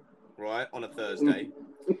 Right? On a Thursday.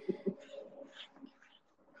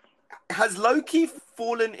 Has Loki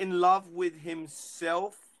fallen in love with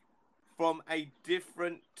himself from a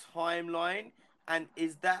different timeline? And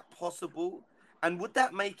is that possible? And would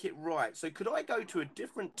that make it right? So could I go to a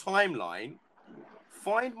different timeline,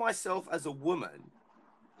 find myself as a woman,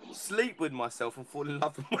 sleep with myself, and fall in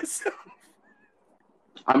love with myself?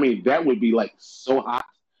 I mean, that would be like so hot.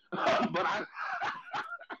 But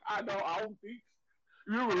I don't think.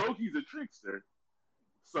 Remember, Loki's a trickster.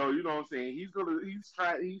 So you know what I'm saying. He's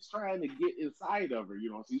trying to get inside of her.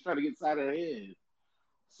 So he's trying to get inside her head.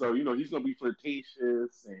 So he's gonna be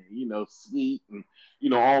flirtatious and sweet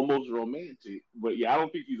and almost romantic. But yeah, I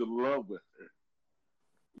don't think he's in love with her.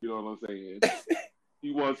 You know what I'm saying?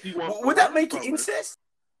 He wants. Would that make it incest?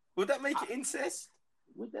 Would that make it incest?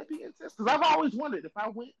 Would that be incest? Because I've always wondered if I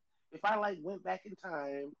went back in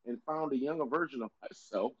time and found a younger version of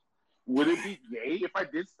myself, would it be gay if I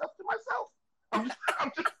did stuff to myself?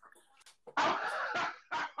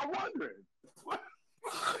 I'm wondering.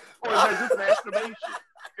 Or is that just masturbation?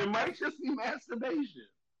 It might just be masturbation.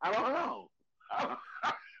 I don't know.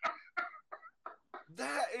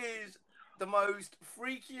 That is the most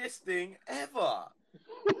freakiest thing ever.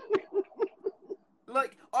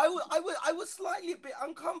 Like, I was slightly a bit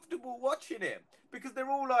uncomfortable watching it because they're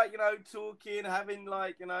all like, talking, having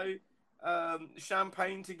like,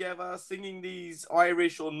 champagne together, singing these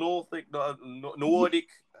Irish or Nordic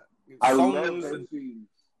I songs. love that scene.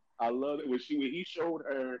 I love it when he showed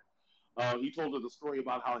her. He told her the story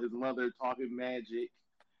about how his mother taught him magic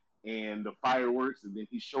and the fireworks, and then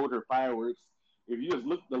he showed her fireworks. If you just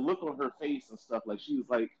look the look on her face and stuff, like she was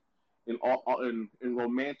like in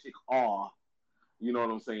romantic awe. You know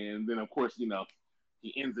what I'm saying? And then of course,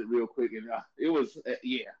 he ends it real quick, and it was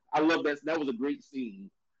I love that. That was a great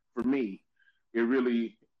scene for me. It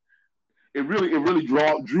really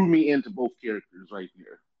drew me into both characters right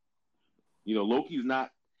there. Loki's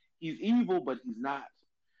not. He's evil, but he's not.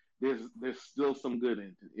 There's still some good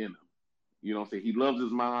in him. You know what I'm saying? He loves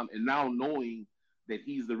his mom, and now knowing that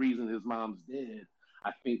he's the reason his mom's dead,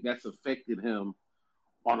 I think that's affected him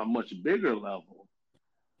on a much bigger level.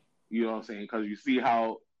 You know what I'm saying? Because you see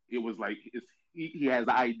how it was like he has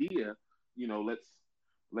the idea.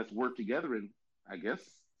 Let's work together and I guess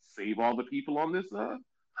save all the people on this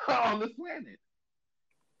on this planet.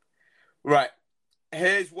 Right.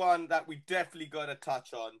 Here's one that we definitely got to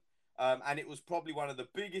touch on. And it was probably one of the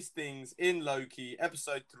biggest things in Loki,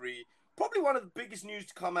 episode 3. Probably one of the biggest news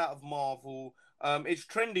to come out of Marvel. It's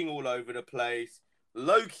trending all over the place.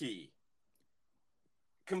 Loki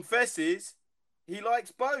confesses he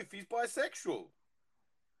likes both. He's bisexual.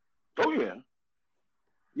 Oh, yeah.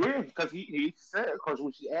 Yeah, because he said, because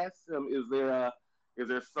when she asked him, is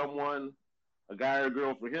there someone, a guy or a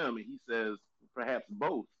girl for him, and he says perhaps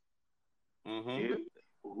both. Mm-hmm. It,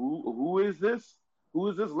 who is this? Who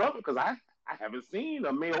is this lover? Because I haven't seen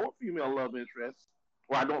a male or female love interest,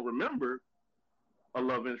 or I don't remember a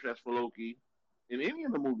love interest for Loki in any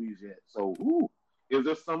of the movies yet. So, is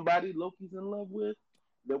there somebody Loki's in love with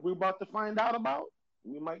that we're about to find out about?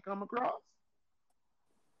 We might come across.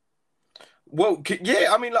 Well,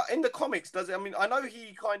 yeah, I mean, like in the comics, does it? I mean, I know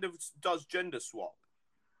he kind of does gender swap.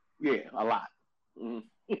 Yeah, a lot.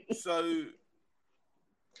 Mm-hmm. So,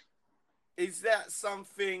 is that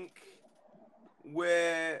something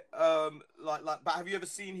where, but have you ever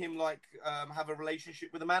seen him have a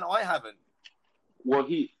relationship with a man? I haven't. Well,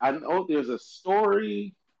 I know there's a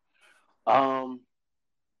story, but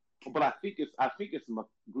I think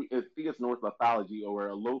it's Norse mythology or where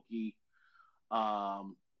a Loki,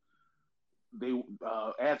 um, they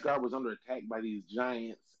Asgard was under attack by these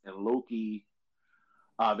giants, and Loki,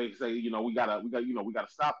 they say, we gotta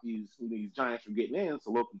stop these giants from getting in.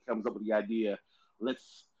 So Loki comes up with the idea,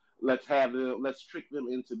 let's let's trick them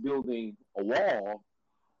into building a wall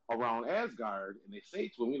around Asgard, and they say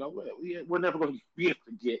to him, we're never going to be able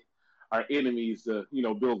to get our enemies to,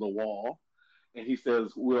 build a wall. And he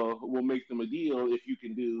says, we'll make them a deal if you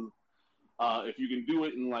can do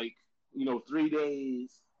it in 3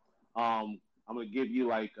 days. I'm going to give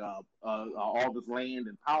you all this land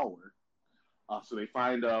and power. So they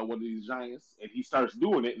find one of these giants, and he starts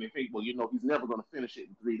doing it, and they think, well, he's never going to finish it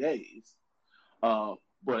in 3 days.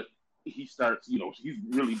 But he starts, he's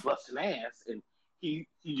really busting ass, and he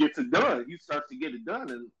gets it done. He starts to get it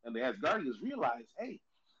done, and the Asgardians realize, hey,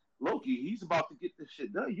 Loki, he's about to get this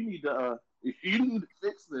shit done. You need to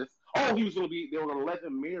fix this. Oh, they were gonna let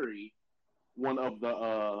him marry one of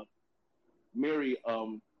the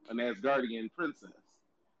an Asgardian princess,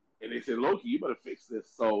 and they said, Loki, you better fix this.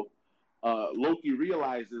 So Loki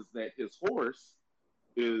realizes that his horse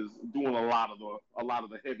is doing a lot of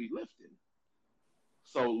the heavy lifting.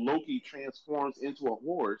 So Loki transforms into a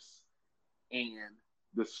horse and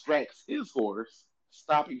distracts his horse,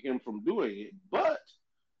 stopping him from doing it. But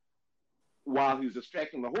while he's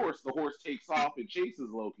distracting the horse takes off and chases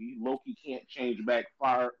Loki. Loki can't change back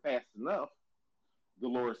fast enough. The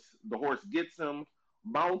horse gets him,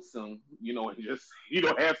 mounts him, and just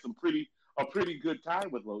have a pretty good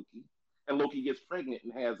time with Loki. And Loki gets pregnant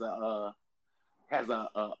and has a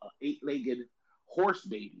 8-legged horse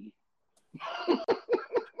baby.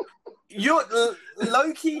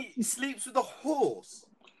 Loki sleeps with a horse.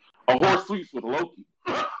 A horse sleeps with Loki.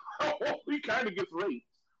 He kind of gets raped,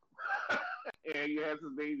 and he has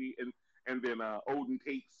his baby, and then Odin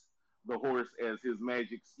takes the horse as his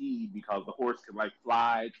magic steed because the horse can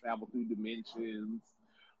fly, travel through dimensions.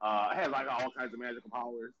 It has all kinds of magical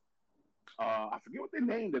powers. I forget what they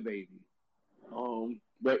named the baby.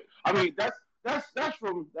 But I mean that's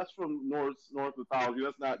from Norse mythology.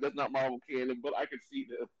 That's not Marvel canon, but I could see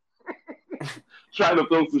them trying to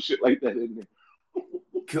throw some shit like that in there.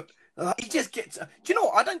 He just gets. Do you know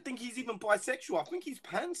what? I don't think he's even bisexual. I think he's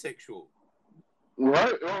pansexual.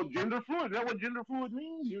 Right? Oh, gender fluid. Is that what gender fluid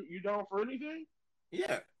means? You down for anything?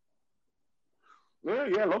 Yeah.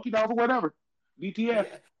 Yeah. Loki down for whatever. DTF. Yeah.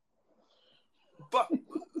 But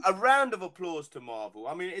a round of applause to Marvel.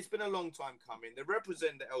 I mean, it's been a long time coming. They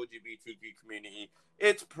represent the LGBTQ community.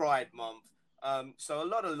 It's Pride Month. So a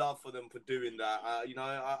lot of love for them for doing that. I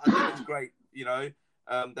think it's great,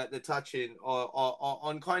 that they're touching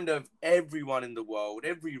on kind of everyone in the world,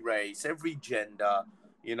 every race, every gender,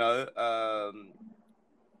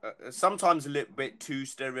 sometimes a little bit too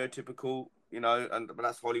stereotypical, but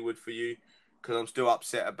that's Hollywood for you, because I'm still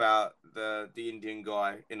upset about the Indian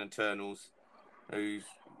guy in Eternals who's,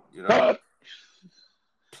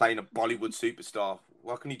 playing a Bollywood superstar.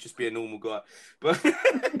 Why can't he just be a normal guy? But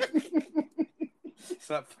it's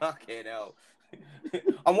like, fucking hell.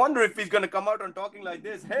 I wonder if he's going to come out and talking like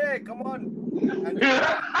this. Hey, come on. What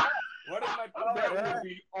is my power? That would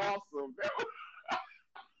be awesome.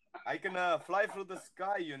 I can fly through the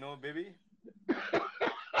sky, baby.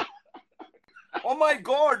 Oh my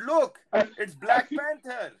God, look. It's Black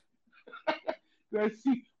Panther. Can I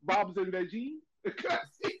see Bob's in the G? Can I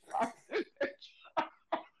see Bob's in the G?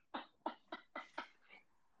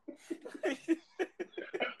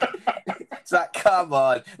 It's like, come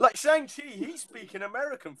on. Like Shang-Chi, he's speaking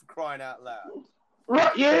American for crying out loud.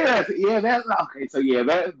 Right, yeah, that's okay. So yeah,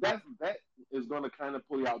 that is going to kind of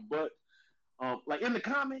pull you out. But in the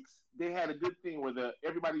comics, they had a good thing where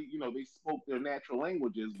everybody, they spoke their natural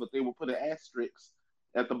languages, but they would put an asterisk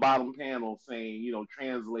at the bottom panel saying,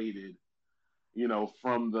 translated,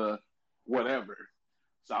 from the whatever.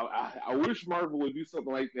 So I wish Marvel would do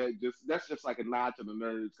something like that. That's just like a nod to the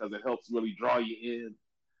nerds because it helps really draw you in.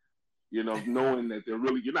 Knowing that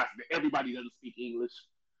you're not everybody doesn't speak English.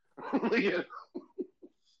 Yeah.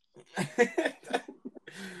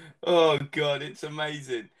 Oh God, it's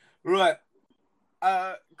amazing. Right,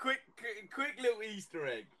 quick little Easter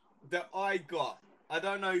egg that I got. I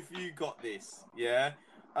don't know if you got this. Yeah,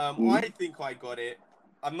 I think I got it.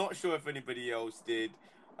 I'm not sure if anybody else did.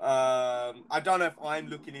 I don't know if I'm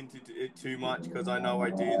looking into it too much because I know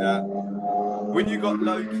I do that. When you got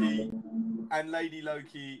Loki and Lady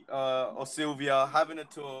Loki or Sylvia having a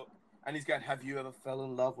talk, and he's going, "Have you ever fell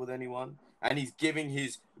in love with anyone?" And he's giving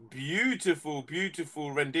his beautiful, beautiful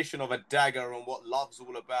rendition of a dagger on what love's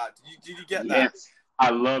all about. Did you get that? Yes, I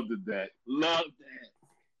loved that. Loved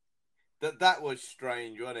That was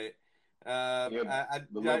strange, wasn't it? the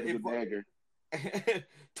love of the dagger.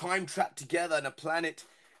 Time trapped together on a planet,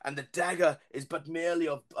 and the dagger is but merely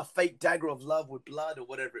a fake dagger of love with blood or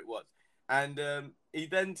whatever it was. And he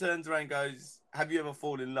then turns around and goes, "Have you ever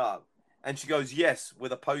fallen in love?" And she goes, "Yes,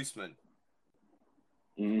 with a postman."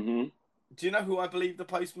 Mm-hmm. Do you know who I believe the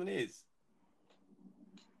postman is?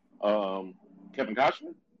 Kevin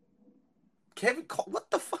Costner? What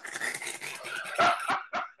the fuck?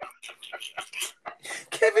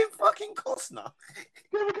 Kevin fucking Costner.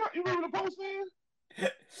 You remember the postman?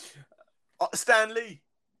 Stan Lee.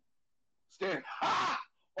 Stan. Ah!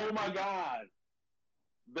 Oh my God.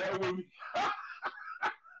 That would be.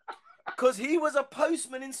 Because he was a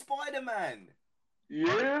postman in Spider-Man.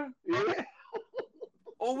 Yeah.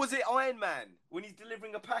 Or was it Iron Man when he's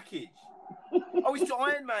delivering a package? Oh, it's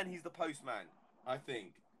Iron Man. He's the postman, I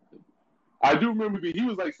think. I do remember he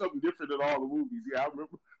was like something different in all the movies. Yeah, I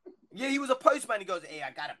remember. Yeah, he was a postman. He goes, "Hey,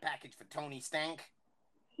 I got a package for Tony Stank."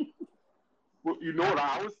 Well, you know what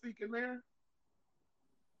I was thinking there?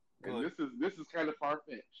 And Good. this is kind of far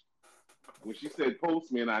fetched. When she said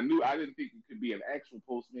postman, I didn't think it could be an actual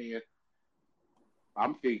postman.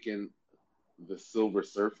 I'm thinking the Silver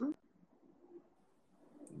Surfer.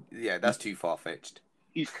 Yeah, that's too far fetched.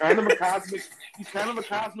 He's kind of a cosmic. He's kind of a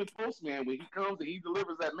cosmic postman. When he comes and he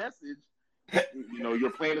delivers that message,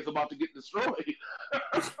 your planet's about to get destroyed.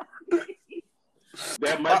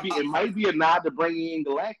 It might be a nod to bringing in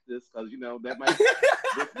Galactus because that might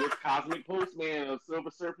this cosmic postman of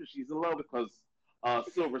Silver Surfer. She's in love because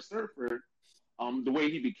Silver Surfer, the way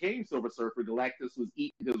he became Silver Surfer, Galactus was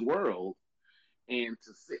eating his world, and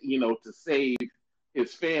to save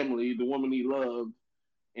his family, the woman he loved,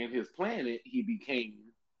 and his planet, he became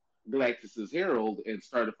Galactus's herald and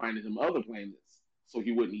started finding him other planets so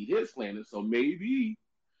he wouldn't eat his planet. So maybe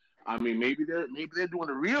they're doing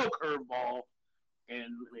a real curveball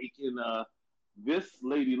and making this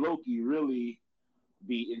Lady Loki really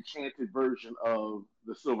the enchanted version of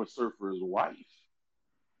the Silver Surfer's wife.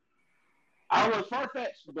 I was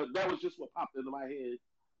far-fetched, but that was just what popped into my head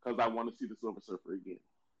because I want to see the Silver Surfer again.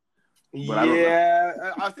 But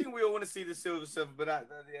yeah, I think we all want to see the Silver Surfer, but I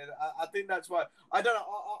think that's why. I don't know.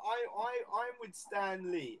 I'm with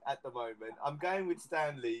Stan Lee at the moment. I'm going with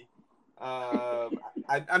Stan Lee,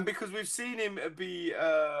 and because we've seen him be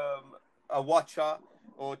a watcher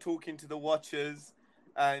or talking to the watchers,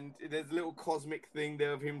 and there's a little cosmic thing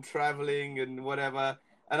there of him traveling and whatever.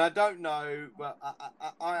 And I don't know, but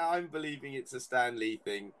I'm believing it's a Stan Lee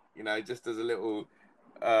thing. Just as a little.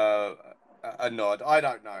 A nod. I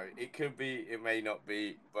don't know. It could be. It may not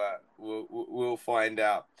be. But we'll find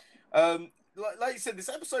out. Like you said, this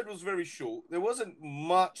episode was very short. There wasn't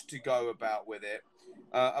much to go about with it,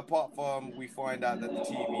 apart from we find out that the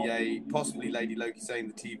TVA, possibly Lady Loki, saying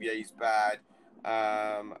the TVA is bad,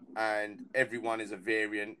 and everyone is a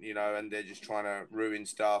variant, and they're just trying to ruin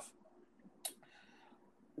stuff.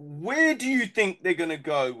 Where do you think they're gonna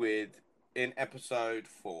go with in episode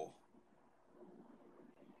 4?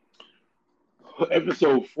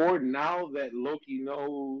 Episode 4, now that Loki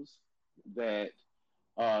knows that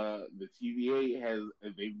the TVA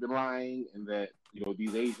they've been lying and that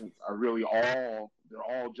these agents are really they're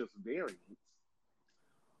all just variants.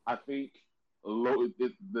 I think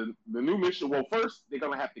the new mission. Well, first they're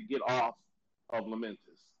gonna have to get off of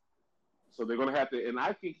Lamentus, so they're gonna have to. And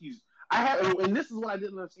I think and this is what I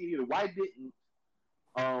didn't understand either. Why didn't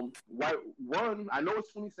I know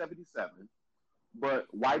it's 2077. But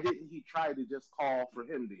why didn't he try to just call for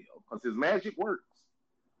Hemdale? Because his magic works.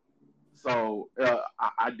 So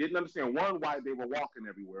I didn't understand, one, why they were walking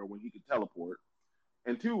everywhere when he could teleport.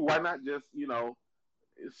 And two, why not just,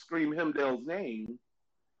 scream Hemdale's name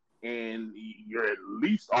and you're at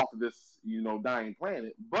least off of this, dying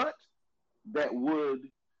planet. But that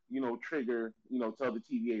would, trigger, tell the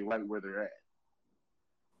TVA right where they're at.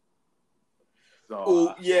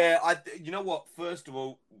 Oh yeah, you know what? First of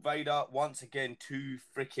all, Vader, once again, 2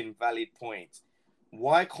 freaking valid points.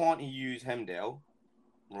 Why can't he use Hemdale?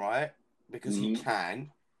 Right? Because he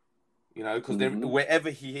can. You know, because wherever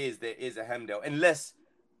he is, there is a Hemdale. Unless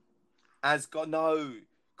Asgard, no.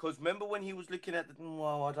 Because remember when he was looking at the,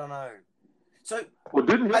 well, I don't know. So,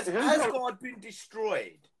 has Asgard been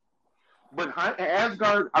destroyed? But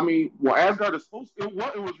Asgard, I mean, well, Asgard is supposed to,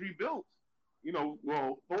 it was rebuilt. You know,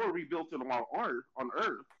 well, Thor rebuilt it on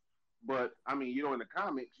Earth. But, I mean, you know, in the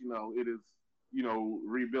comics, you know, it is, you know,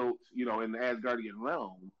 rebuilt, you know, in the Asgardian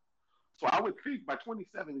realm. So I would think by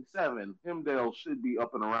 2077, Hemdale should be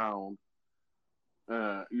up and around.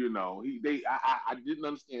 You know, I didn't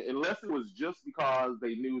understand unless it was just because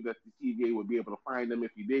they knew that the TVA would be able to find him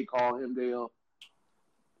if he did call Hemdale,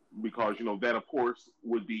 because you know that of course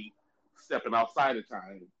would be stepping outside of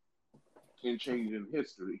time and changing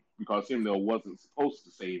history because Hemdale wasn't supposed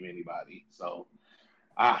to save anybody. So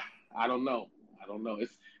I don't know. I don't know.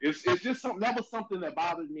 It's just something that was something that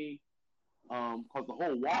bothered me. Because the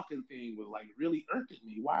whole walking thing was like really irking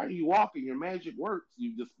me. Why are you walking? Your magic works.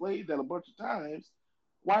 You've displayed that a bunch of times.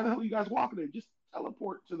 Why the hell are you guys walking there? Just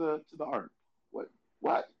teleport to the ark.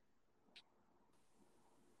 What?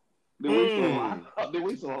 They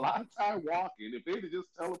wasted a lot of time walking. If they'd have just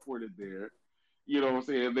teleported there, you know what I'm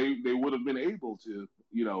saying, they would have been able to,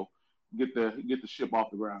 you know, get the ship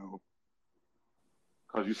off the ground.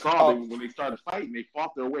 Because you saw when they started fighting, they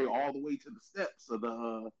fought their way all the way to the steps of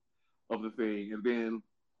the thing, and then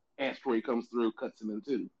asteroid comes through, cuts them in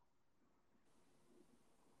two.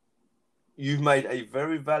 You've made a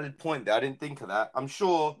very valid point there. I didn't think of that. I'm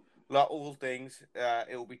sure, like all things,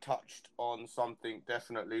 it will be touched on something,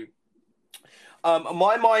 definitely.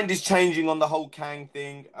 My mind is changing on the whole Kang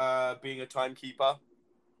thing, being a timekeeper.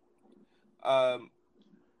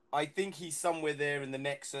 I think he's somewhere there in the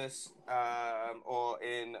Nexus, or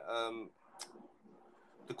in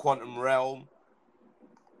the quantum realm.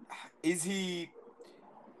 Is he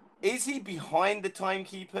behind the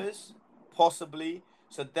timekeepers? Possibly.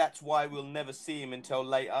 So that's why we'll never see him until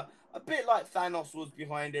later. A bit like Thanos was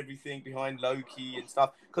behind everything, behind Loki and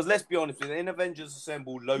stuff. Because let's be honest, in Avengers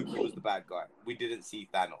Assemble, Loki was the bad guy. We didn't see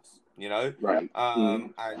Thanos, you know? Right.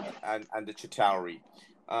 And the Chitauri.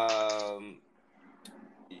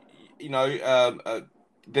 You know,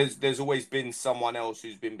 there's always been someone else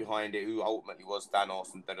who's been behind it who ultimately was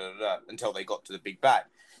Thanos and until they got to the big bad.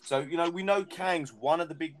 So, you know, we know Kang's one of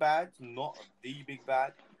the big bads, not the big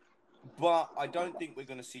bad. But I don't think we're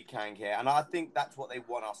going to see Kang here. And I think that's what they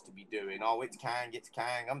want us to be doing. Oh, it's Kang, it's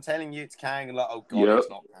Kang. I'm telling you, it's Kang. And like, oh, God, It's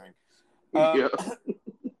not Kang.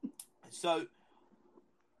 So,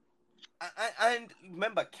 and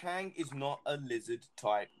remember, Kang is not a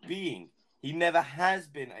lizard-type being. He never has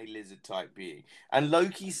been a lizard-type being. And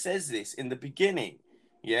Loki says this in the beginning.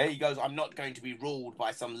 Yeah, he goes, I'm not going to be ruled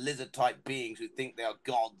by some lizard-type beings who think they are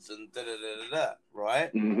gods and da-da-da-da-da,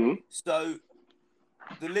 right? Mm-hmm. So,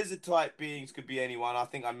 the lizard-type beings could be anyone. I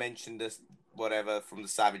think I mentioned this, whatever, from the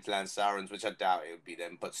Savage Land Sarans, which I doubt it would be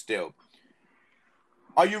them, but still.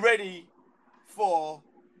 Are you ready for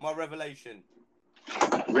my revelation?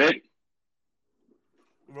 Ready.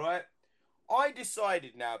 Right? I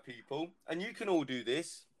decided now, people, and you can all do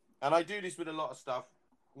this, and I do this with a lot of stuff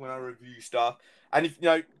when I review stuff. And if, you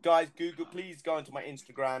know, guys, please go into my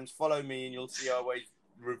Instagrams, follow me, and you'll see I always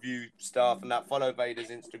review stuff and that. Follow Vader's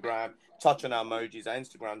Instagram, touch on our emojis. Our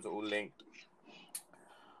Instagrams are all linked.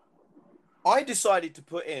 I decided to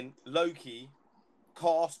put in Loki,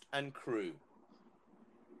 cast and crew.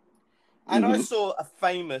 And I saw a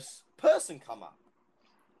famous person come up.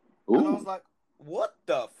 Ooh. And I was like, what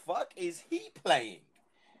the fuck is he playing?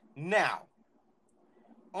 Now,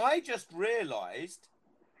 I just realized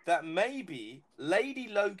that maybe Lady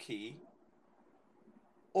Loki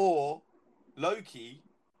or Loki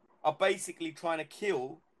are basically trying to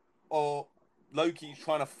kill, or Loki's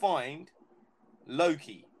trying to find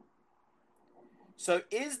Loki. So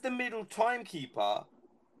is the middle timekeeper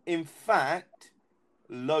in fact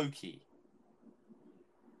Loki?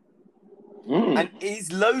 And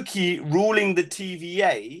is Loki ruling the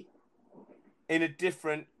TVA in a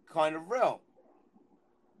different kind of realm?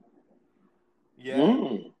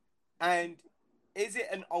 Yeah. And is it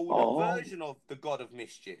an older version of the God of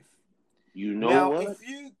Mischief? You know now, what? If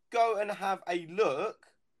you go and have a look,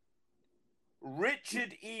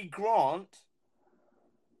 Richard E. Grant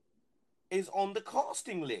is on the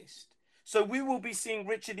casting list. So we will be seeing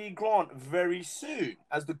Richard E. Grant very soon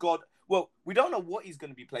as the God. Well, we don't know what he's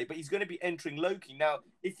going to be playing, but he's going to be entering Loki. Now,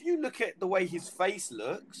 if you look at the way his face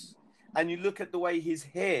looks and you look at the way his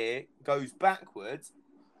hair goes backwards,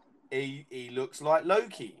 he looks like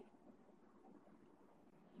Loki.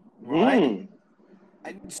 right? Mm.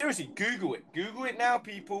 And seriously, Google it. Google it now,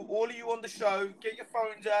 people. All of you on the show, get your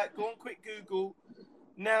phones out. Go on quick Google.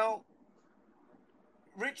 Now,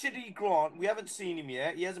 Richard E. Grant, we haven't seen him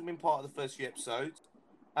yet. He hasn't been part of the first few episodes.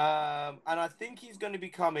 And I think he's going to be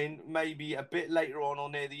coming maybe a bit later on or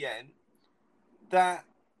near the end.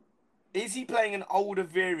 Is he playing an older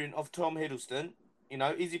variant of Tom Hiddleston? You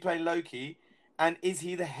know, is he playing Loki? And is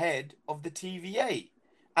he the head of the TVA?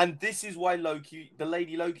 And this is why the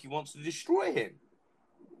Lady Loki wants to destroy him.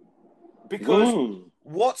 Because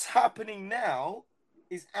what's happening now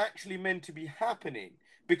is actually meant to be happening.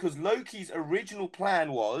 Because Loki's original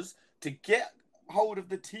plan was to get hold of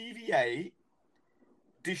the TVA,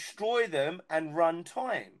 destroy them, and run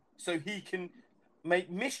time. So he can make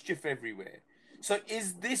mischief everywhere. So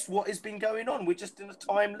is this what has been going on? We're just in a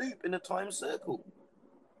time loop, in a time circle.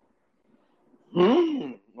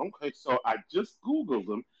 Okay, so I just Googled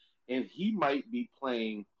him, and he might be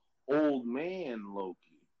playing Old Man Loki.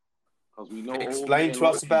 Because we know Explain to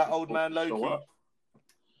us about Old Man Loki.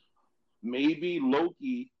 Maybe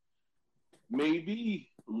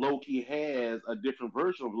Loki has a different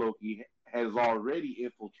version of Loki has already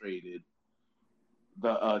infiltrated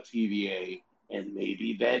the TVA, and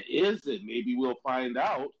maybe that is it. Maybe we'll find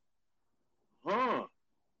out, Or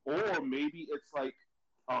maybe it's like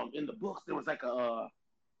in the books there was like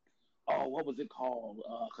what was it called?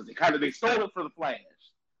 Because they stole it for the Flash.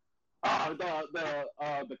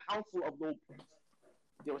 The Council of Loki.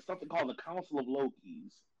 There was something called the Council of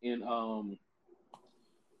Lokis in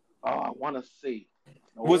I want to say.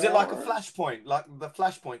 Was it like a Flashpoint, like the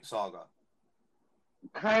Flashpoint saga?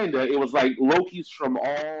 Kinda. It was like Lokis from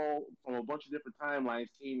a bunch of different timelines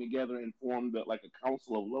came together and formed like a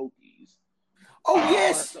Council of Lokis. Oh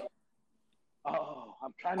yes.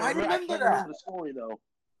 I'm trying to remember. I can't remember the story though.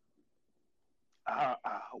 I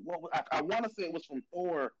want to say it was from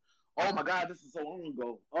Thor. Oh my God, this is so long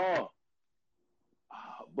ago.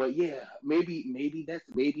 But yeah, maybe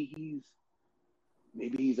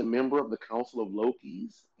he's a member of the Council of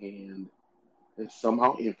Lokis and has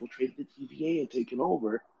somehow infiltrated the TVA and taken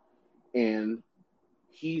over, and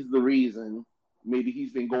he's the reason. Maybe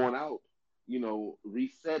he's been going out,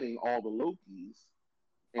 resetting all the Lokis,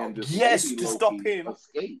 and to stop him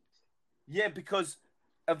escaped. Yeah, because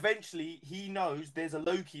eventually he knows there's a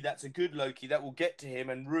Loki that's a good Loki that will get to him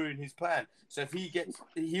and ruin his plan. So if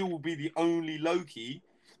he will be the only Loki,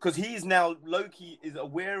 because Loki is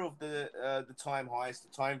aware of the time heist, the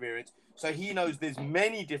time variance. So he knows there's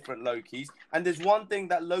many different Lokis, and there's one thing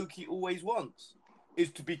that Loki always wants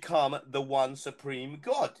is to become the one supreme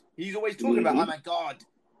god. He's always talking about, I'm a god.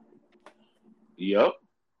 Yep.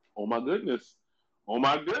 Oh my goodness.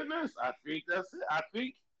 I think that's it. I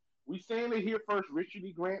think we saying it here first. Richard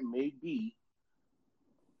E. Grant may be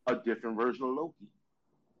a different version of Loki.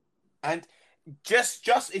 And just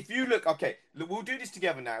if you look, okay, we'll do this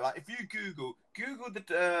together now. Like if you Google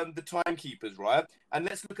the timekeepers, right? And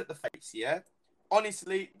let's look at the face, yeah?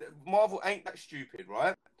 Honestly, Marvel ain't that stupid,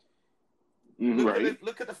 right?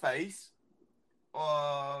 Look at the face.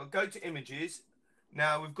 Go to images.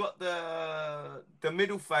 Now we've got the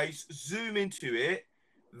middle face. Zoom into it.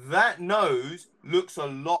 That nose looks a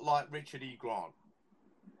lot like Richard E. Grant.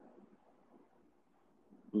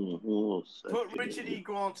 Put Richard E.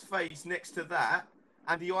 Grant's face next to that,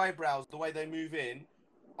 and the eyebrows, the way they move in.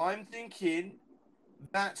 I'm thinking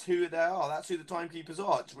that's who they are. That's who the timekeepers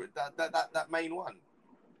are. It's that main one.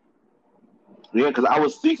 Yeah, because I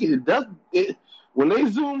was thinking when they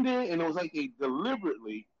zoomed in, and it was like they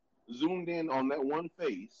deliberately zoomed in on that one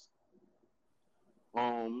face.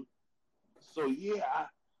 So yeah.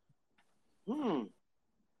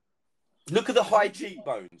 Look at the high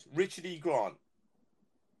cheekbones, Richard E. Grant.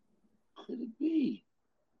 Could it be?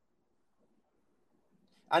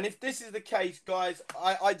 And if this is the case, guys,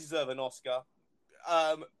 I deserve an Oscar.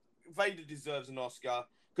 Vader deserves an Oscar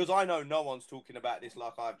because I know no one's talking about this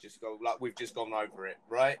like we've just gone over it,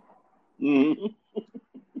 right? Mm-hmm.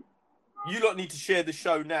 You lot need to share the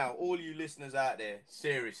show now, all you listeners out there.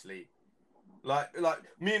 Seriously, like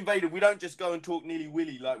me and Vader, we don't just go and talk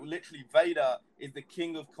nilly-willy. Like literally, Vader is the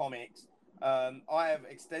king of comics. I have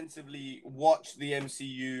extensively watched the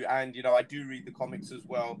MCU, and I do read the comics as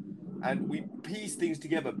well. And we piece things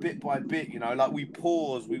together bit by bit. Like we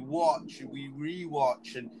pause, we watch, we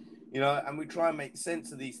rewatch, and and we try and make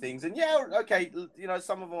sense of these things. And yeah, okay,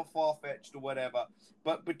 some of them are far-fetched or whatever,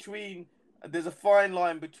 but there's a fine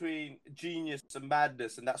line between genius and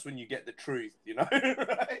madness, and that's when you get the truth,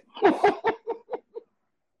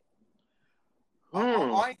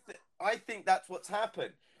 right? I think that's what's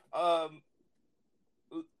happened.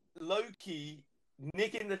 Loki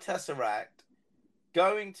nicking the Tesseract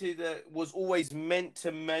was always meant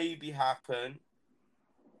to maybe happen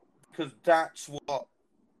because that's what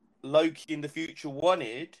Loki in the future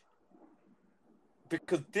wanted.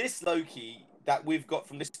 Because this Loki that we've got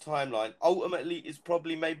from this timeline ultimately is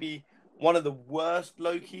probably maybe one of the worst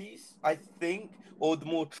Lokis, I think, or the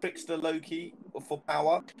more trickster Loki for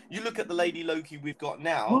power. You look at the Lady Loki we've got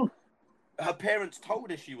now. Her parents told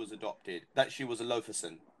her she was adopted, that she was a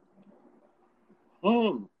Loferson.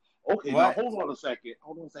 Okay, right. Now hold on a second.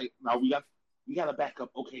 Now we got to back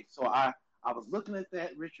up. Okay, so I was looking at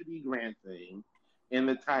that Richard E. Grant thing in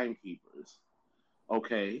the Timekeepers.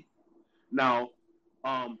 Okay, now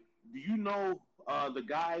do you know the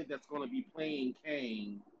guy that's going to be playing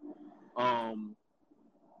Kang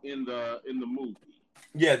in the movie?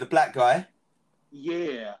 Yeah, the black guy.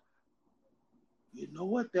 Yeah. You know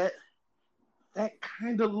what? That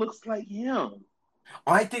kind of looks like him.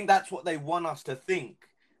 I think that's what they want us to think.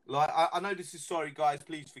 Like, I know this is, sorry guys,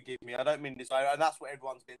 please forgive me. I don't mean this. And that's what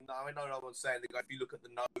everyone's been. I know no one's saying that. If you look at the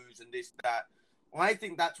nose and this, that, I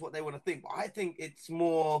think that's what they want to think. But I think it's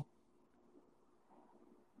more.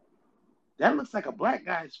 That looks like a black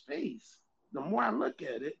guy's face. The more I look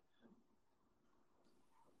at it.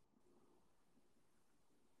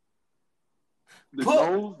 The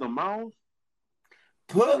nose, the mouth.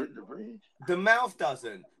 The mouth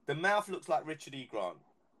doesn't. The mouth looks like Richard E. Grant.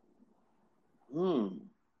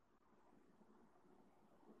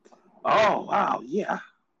 Oh, wow. Yeah.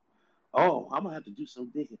 Oh, I'm going to have to do some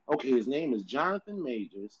digging. Okay, his name is Jonathan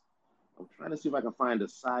Majors. I'm trying to see if I can find a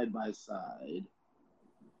side-by-side.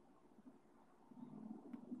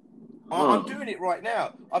 I'm doing it right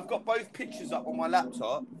now. I've got both pictures up on my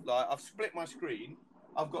laptop. Like, I've split my screen.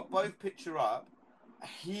 I've got both pictures up.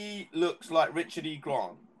 He looks like Richard E.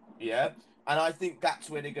 Grant. Yeah? And I think that's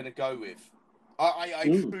where they're going to go with. I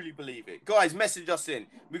truly believe it. Guys, message us in.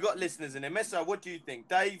 We've got listeners in there. Message us, what do you think?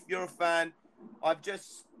 Dave, you're a fan. I've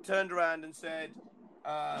just turned around and said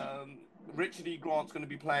Richard E. Grant's going to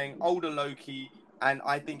be playing older Loki, and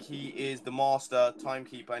I think he is the master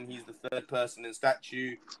timekeeper, and he's the third person in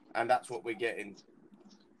statue, and that's what we're getting.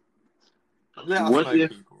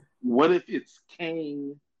 What if it's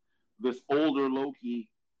Kang, this older Loki,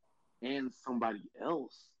 and somebody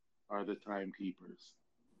else are the timekeepers?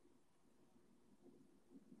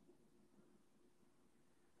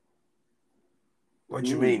 What do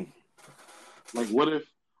you mean? Like, what if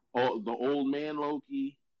the old man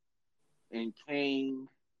Loki and Kang,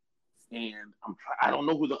 and I don't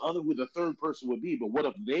know who the third person would be, but what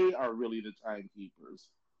if they are really the timekeepers?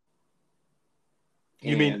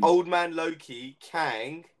 You mean old man Loki,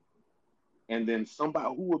 Kang, and then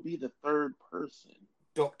somebody who would be the third person?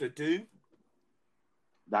 Dr. Doom.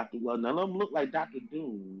 Well, none of them look like Dr.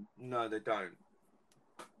 Doom. No, they don't.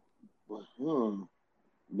 But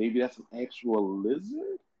maybe that's an actual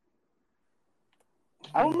lizard.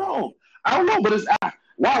 I don't know, but it's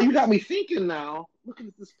wow. You got me thinking now. Looking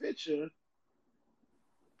at this picture,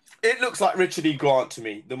 it looks like Richard E. Grant to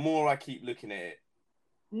me. The more I keep looking at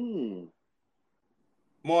it,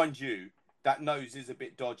 mind you, that nose is a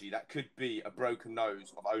bit dodgy. That could be a broken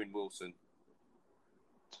nose of Owen Wilson.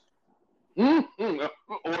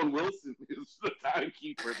 Owen Wilson is the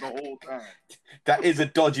timekeeper the whole time. That is a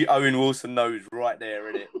dodgy Owen Wilson nose right there,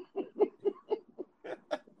 isn't it?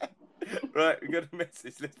 Right, we got a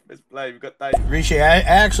message. Let's play. We've got Dave. Rishi, I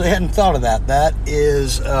actually hadn't thought of that. That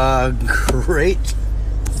is a great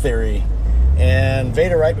theory. And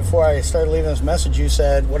Vader, right before I started leaving this message, you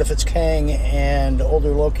said, what if it's Kang and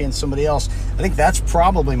older Loki and somebody else? I think that's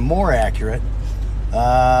probably more accurate.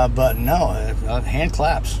 But no, hand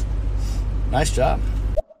claps. Nice job.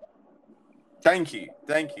 Thank you.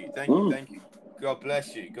 God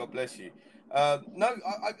bless you. No,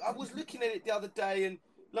 I was looking at it the other day, and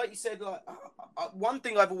like you said, like one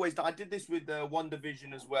thing I've always done, I did this with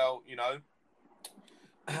WandaVision as well, you know,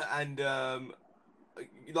 and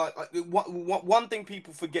like one thing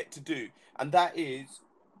people forget to do, and that is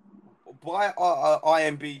by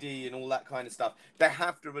IMBD and all that kind of stuff, they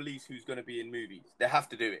have to release who's going to be in movies. They have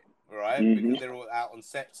to do it, all right, because they're all out on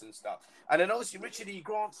sets and stuff. And then obviously Richard E.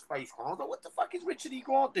 Grant's face. I don't know what the fuck is Richard E.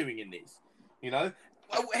 Grant doing in this, you know.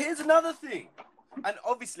 Here's another thing. And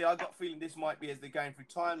obviously, I got a feeling this might be as they're going through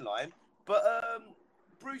timeline. But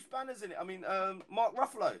Bruce Banner's in it. I mean, Mark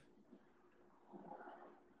Ruffalo.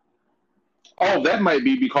 Oh, that might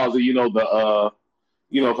be because of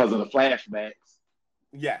because of the flashbacks.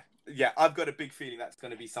 Yeah. I've got a big feeling that's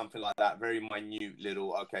going to be something like that. Very minute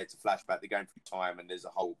little. Okay, it's a flashback. They're going through time, and there's a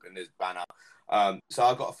Hulk and there's Banner. So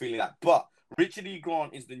I've got a feeling that. But Richard E.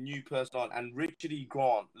 Grant is the new person on, and Richard E.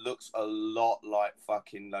 Grant looks a lot like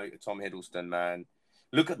fucking Tom Hiddleston, man.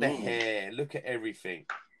 Look at the hair. Look at everything.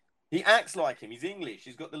 He acts like him. He's English.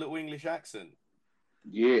 He's got the little English accent.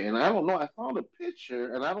 Yeah, and I don't know. I found a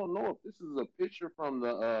picture, and I don't know if this is a picture from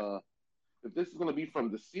the if this is going to be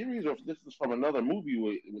from the series or if this is from another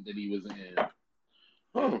movie that he was in.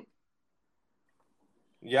 Huh.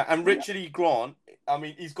 Yeah, and Richard E. Grant, I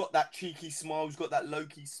mean, he's got that cheeky smile. He's got that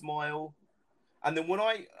Loki smile. And then when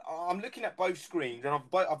I'm looking at both screens, and I've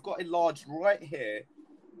got enlarged right here,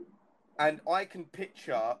 and I can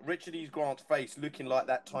picture Richard E. Grant's face looking like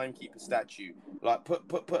that timekeeper statue. Like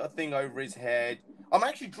put a thing over his head. I'm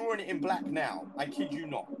actually drawing it in black now. I kid you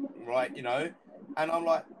not, right? You know, and I'm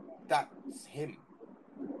like, that's him.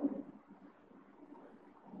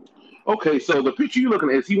 Okay, so the picture you're looking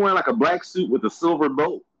at, is he wearing like a black suit with a silver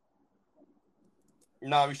bow?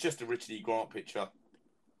 No, it's just a Richard E. Grant picture.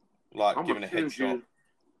 Like giving a headshot.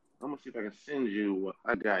 I'm gonna see if I can send you what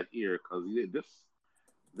I got here because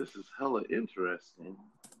this is hella interesting.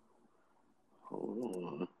 Hold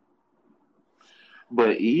on.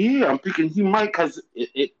 But yeah, I'm thinking he might because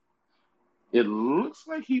it looks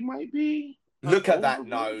like he might be. Look at that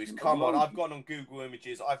nose. Come on, I've gone on Google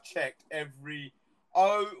Images. I've checked every.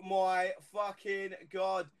 Oh my fucking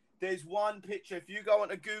God. There's one picture. If you go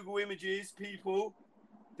onto Google Images, people,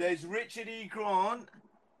 there's Richard E. Grant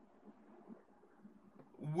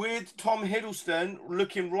with Tom Hiddleston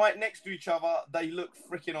looking right next to each other. They look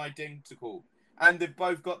freaking identical. And they've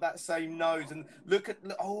both got that same nose. And look at,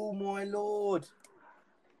 oh my Lord.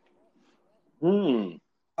 Oh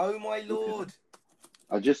my Lord.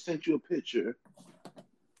 I just sent you a picture.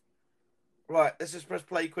 Right, let's just press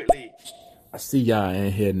play quickly. I see y'all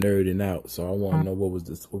in here nerding out, so I want to know what was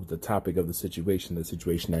the topic of the situation that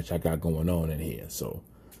y'all got going on in here. So,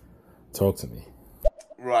 talk to me.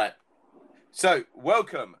 Right. So,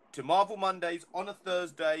 welcome to Marvel Mondays on a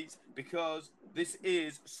Thursdays, because this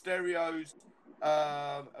is Stereo's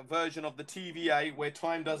version of the TVA where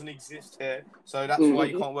time doesn't exist here. So that's why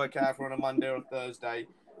you can't work out for on a Monday or a Thursday.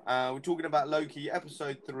 We're talking about Loki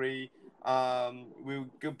episode 3. We'll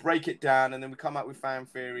break it down and then we come out with fan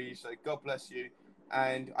theories. So God bless you.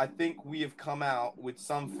 And I think we have come out with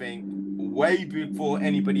something way before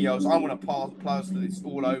anybody else. I want to plaster this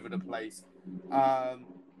all over the place.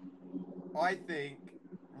 I think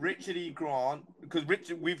Richard E. Grant, because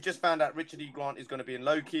we've just found out Richard E. Grant is going to be in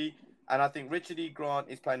Loki. And I think Richard E. Grant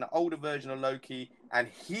is playing the older version of Loki. And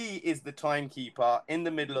he is the timekeeper in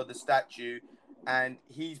the middle of the statue. And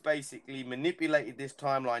he's basically manipulated this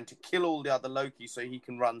timeline to kill all the other Loki so he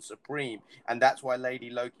can run supreme. And that's why Lady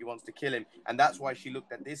Loki wants to kill him. And that's why she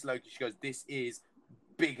looked at this Loki. She goes, this is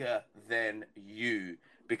bigger than you.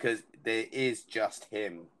 Because there is just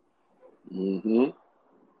him.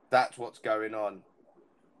 That's what's going on.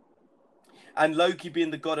 And Loki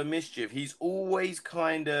being the god of mischief, he's always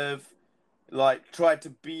kind of like tried to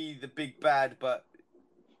be the big bad, but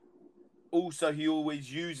also he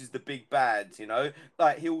always uses the big bads, you know,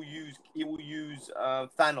 like he will use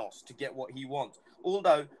Thanos to get what he wants.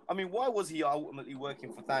 Although, I mean, why was he ultimately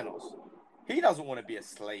working for Thanos? He doesn't want to be a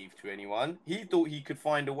slave to anyone. He thought he could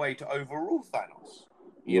find a way to overrule Thanos.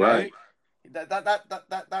 You know,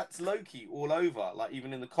 that's Loki all over. Like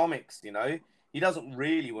even in the comics, you know, he doesn't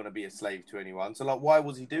really want to be a slave to anyone. So like, why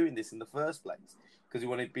was he doing this in the first place? Because he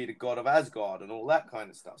wanted to be the god of Asgard and all that kind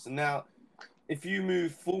of stuff. So now, if you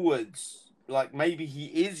move forwards, like maybe he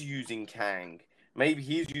is using Kang, maybe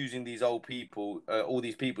he's using these old people, all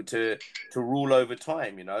these people to rule over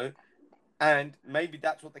time, you know, and maybe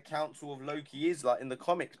that's what the Council of Loki is like in the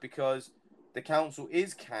comics, because the Council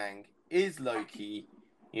is Kang, is Loki,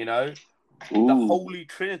 you know, the Holy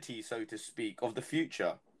Trinity, so to speak, of the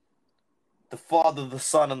future, the Father, the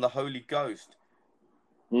Son, and the Holy Ghost.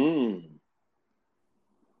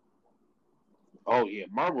 Oh yeah,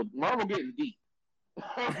 Marvel getting deep.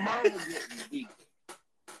 Marvel getting deep.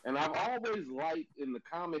 And I've always liked in the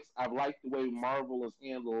comics. I've liked the way Marvel has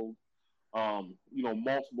handled, you know,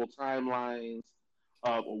 multiple timelines,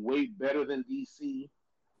 way better than DC.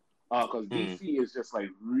 Because DC is just like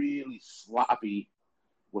really sloppy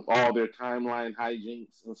with all their timeline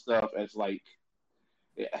hijinks and stuff. It's like,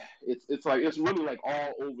 it's like it's really like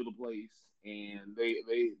all over the place, and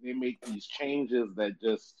they make these changes that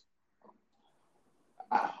just.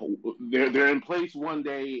 They're in place one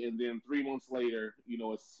day, and then 3 months later, you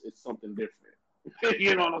know, it's something different.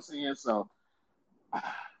 You know what I'm saying? So,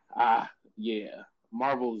 yeah,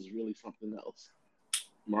 Marvel is really something else.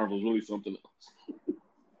 Marvel's really something else.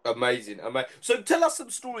 Amazing. So, tell us some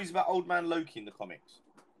stories about Old Man Loki in the comics.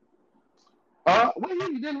 Well,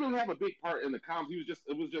 he didn't really have a big part in the comics.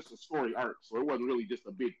 It was just a story arc, so it wasn't really just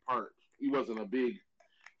a big part. He wasn't a big,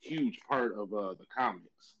 huge part of the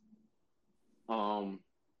comics.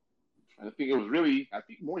 I think it was really, I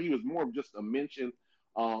think more he was more of just a mention,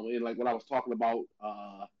 in like what I was talking about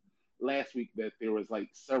last week, that there was like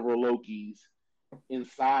several Lokis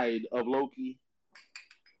inside of Loki.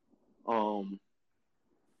 I'm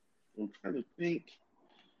trying to think,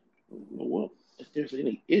 I don't know what if there's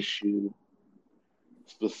any issue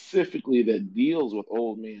specifically that deals with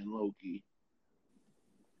Old Man Loki.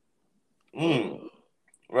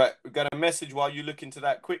 Right, we got a message while you look into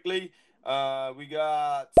that quickly. We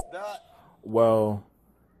got that. Well,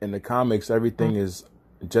 in the comics, everything has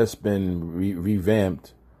just been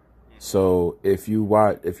revamped. So if you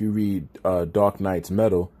read Dark Knight's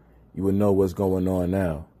Metal, you would know what's going on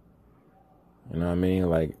now. You know what I mean?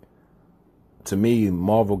 Like, to me,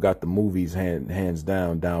 Marvel got the movies hands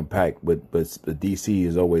down packed, but the DC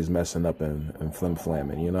is always messing up and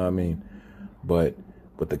flim-flamming. You know what I mean? But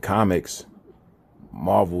the comics,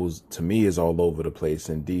 Marvel's to me is all over the place,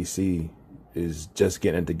 and DC is just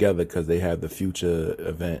getting together because they have the Future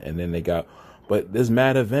event, and then they got. But there's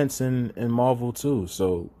mad events in Marvel too,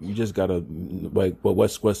 so you just gotta like, but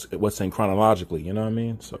what's in chronologically, you know what I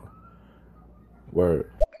mean? So, word.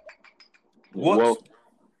 Well,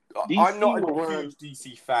 I'm not a huge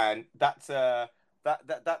DC fan. That's a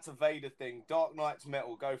Vader thing. Dark Knight's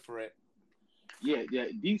Metal, go for it. Yeah.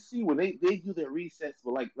 DC, when they do their resets,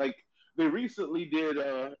 but like they recently did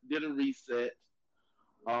a reset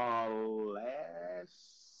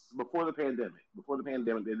before the pandemic. Before the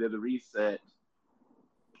pandemic, they did a reset.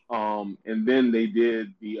 And then they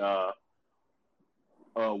did the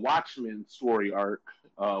Watchmen story arc,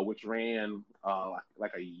 which ran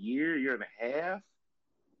like a year and a half,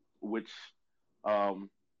 which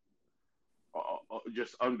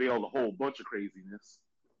just unveiled a whole bunch of craziness.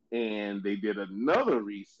 And they did another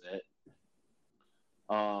reset.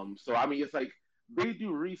 So I mean, it's like they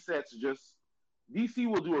do resets. Just DC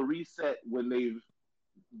will do a reset when they've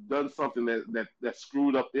done something that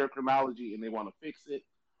screwed up their chronology and they want to fix it.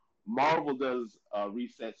 Marvel does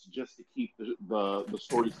resets just to keep the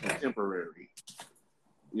stories contemporary.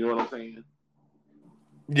 You know what I'm saying?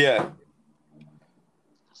 Yeah.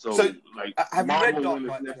 So like, have Marvel, you read Dark when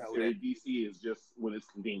Knight it's necessary, DC is just when it's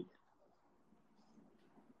convenient.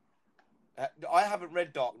 I haven't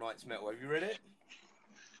read Dark Knight's Metal. Have you read it?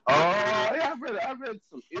 Yeah, I've read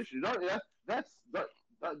some issues. That's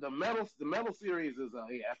the metal series is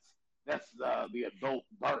that's the adult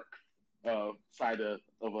dark side of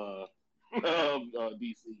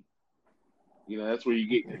DC. You know, that's where you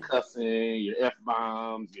get your cussing, your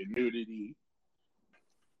F-bombs, your nudity.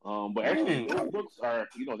 But actually, those books are,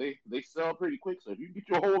 you know, they sell pretty quick. So if you get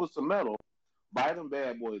your hold of some metal, buy them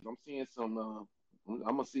bad boys. I'm seeing some.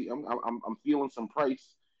 I'm feeling some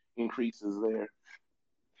price increases there.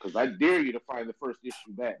 Because I dare you to find the first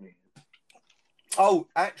issue Batman. Oh,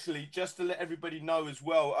 actually, just to let everybody know as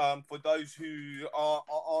well, for those who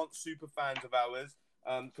aren't super fans of ours,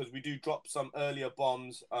 because we do drop some earlier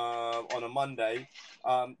bombs on a Monday,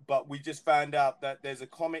 but we just found out that there's a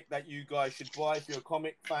comic that you guys should buy if you're a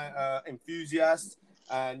comic fan, enthusiast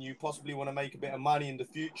and you possibly want to make a bit of money in the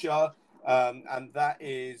future. And that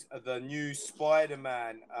is the new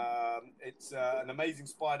Spider-Man. It's an Amazing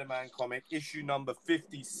Spider-Man comic, issue number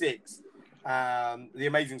 56. The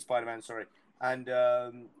Amazing Spider-Man, sorry. And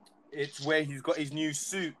it's where he's got his new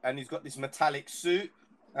suit, and he's got this metallic suit,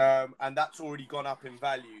 and that's already gone up in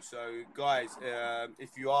value. So, guys,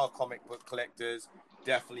 if you are comic book collectors,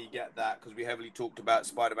 definitely get that, because we heavily talked about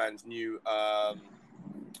Spider-Man's new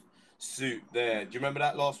suit there. Do you remember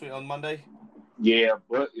that last week on Monday? Yeah,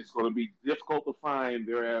 but it's going to be difficult to find.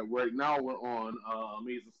 Right now we're on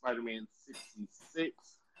Amazing Spider-Man 66,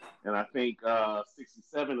 and I think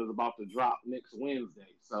 67 is about to drop next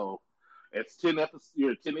Wednesday. So it's 10 episodes,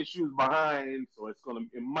 you're 10 issues behind. So it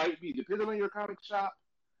might be, depending on your comic shop,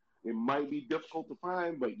 it might be difficult to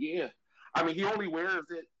find. But yeah, I mean, he only wears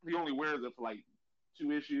it for like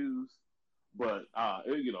 2 issues. But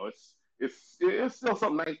you know, it's still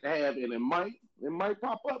something nice to have, and it might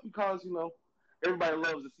pop up because, you know, everybody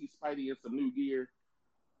loves to see Spidey in some new gear,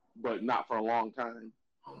 but not for a long time.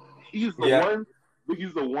 He's the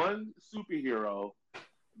one superhero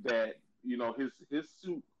that, you know, his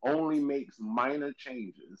suit only makes minor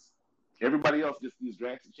changes. Everybody else gets these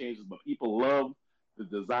drastic changes, but people love the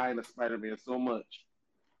design of Spider-Man so much.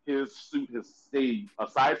 His suit has stayed,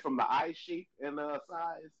 aside from the eye shape and the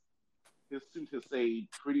size, his suit has stayed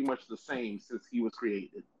pretty much the same since he was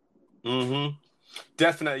created. Mm-hmm.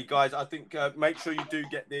 Definitely, guys. I think make sure you do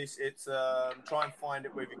get this. It's try and find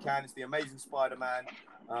it where you can. It's the Amazing Spider-Man,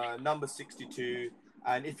 number 62.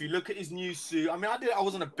 And if you look at his new suit, I mean, I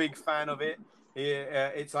wasn't a big fan of it.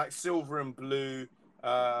 It's like silver and blue.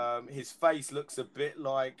 His face looks a bit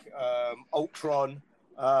like Ultron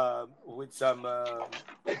with some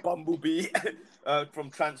Bumblebee from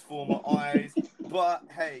Transformer eyes. But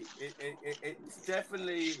hey, it's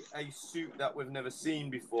definitely a suit that we've never seen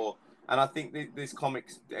before. And I think this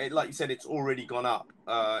comics, like you said, it's already gone up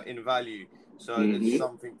in value. So it's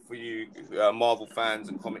something for you Marvel fans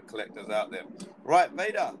and comic collectors out there. Right,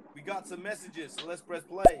 Vader, we got some messages, so let's press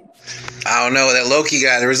play. I don't know, that Loki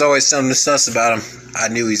guy, there was always something sus about him. I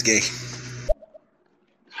knew he's gay.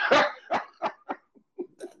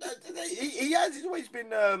 He has always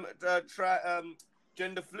been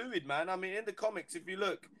gender fluid, man. I mean, in the comics, if you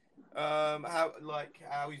look,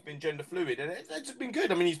 how he's been gender fluid, and it's just been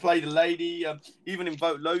good. I mean, he's played a lady. Even in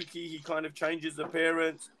Vote Loki, he kind of changes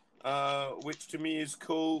appearance, which to me is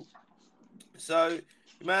cool. So,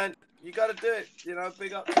 man, you got to do it. You know,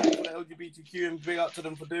 big up to them for the LGBTQ and big up to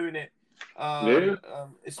them for doing it.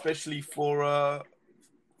 Especially for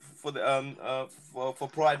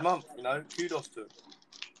Pride Month. You know, kudos to him.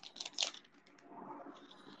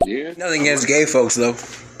 Yeah. Nothing against gay folks, though.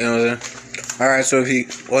 You know what I'm saying? All right, so if he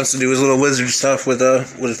wants to do his little wizard stuff with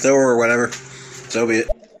Thor or whatever, so be it.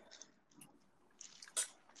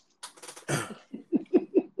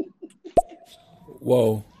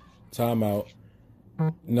 Whoa, time out.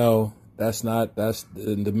 No, that's not. That's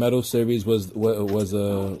the Metal series was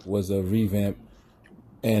a revamp,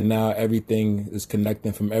 and now everything is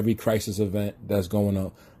connecting from every Crisis event that's going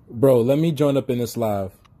on. Bro, let me join up in this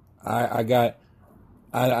live. I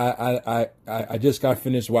just got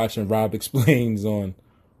finished watching Rob Explains on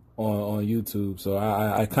YouTube, so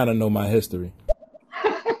I kind of know my history.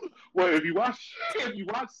 Well, if you watch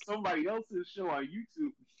somebody else's show on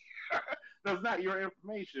YouTube, that's not your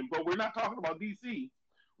information. But we're not talking about DC.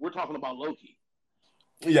 We're talking about Loki.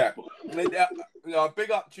 Yeah.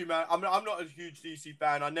 Big up to you, man. I'm not a huge DC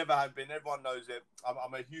fan. I never have been. Everyone knows it.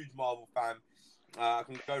 I'm a huge Marvel fan. I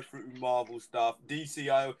can go through Marvel stuff. DC,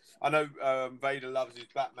 I know Vader loves his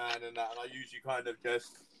Batman and that, and I usually kind of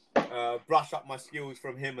just brush up my skills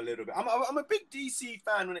from him a little bit. I'm a big DC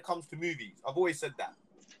fan when it comes to movies. I've always said that.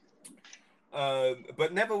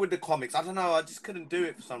 But never with the comics. I don't know. I just couldn't do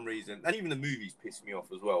it for some reason. And even the movies piss me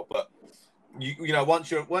off as well. But you know,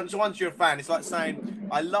 once you're a fan, it's like saying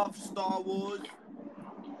I love Star Wars,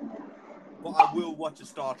 but I will watch a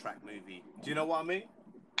Star Trek movie. Do you know what I mean?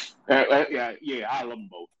 Yeah, I love them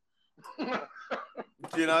both.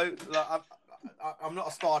 You know, like I'm not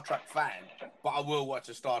a Star Trek fan, but I will watch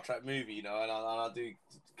a Star Trek movie. You know, and I do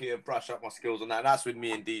brush up my skills on that. That's with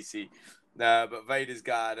me and DC. But Vader's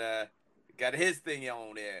got his thing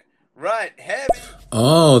on there. Right, Heavy.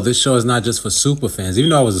 Oh, this show is not just for super fans.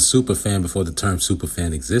 Even though I was a super fan before the term super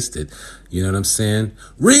fan existed. You know what I'm saying?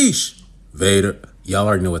 Reesh! Vader. Y'all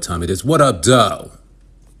already know what time it is. What up, Doe?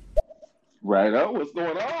 Right up. What's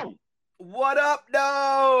going on? What up,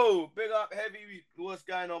 no? Big up, Heavy. What's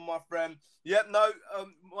going on, my friend? Yep, no.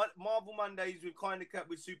 Marvel Mondays, we've kind of kept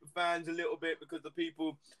with super fans a little bit because the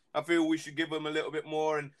people, I feel we should give them a little bit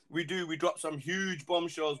more. And we drop some huge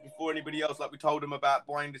bombshells before anybody else, like we told them about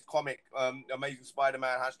buying this comic, Amazing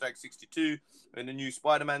Spider-Man, #62, and the new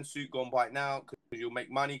Spider-Man suit. Go and buy it now because you'll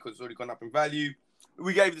make money because it's already gone up in value.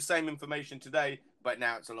 We gave the same information today, but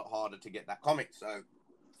now it's a lot harder to get that comic. So,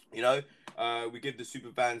 you know, we give the super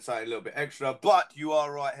fan side a little bit extra, but you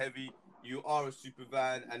are right, Heavy. You are a super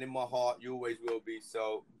fan, and in my heart, you always will be.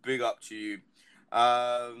 So, big up to you.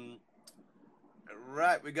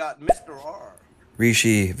 Right, we got Mr. R.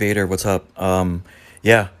 Rishi, Vader, what's up? I'm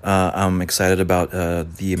excited about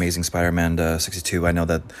the Amazing Spider-Man 62. I know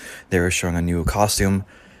that they're showing a new costume.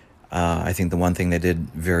 I think the one thing they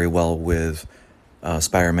did very well with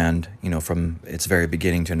Spider-Man, you know, from its very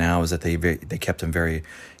beginning to now, is that they kept him very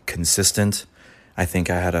consistent. I think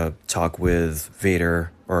I had a talk with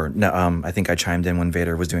Vader, I think I chimed in when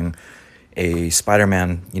Vader was doing a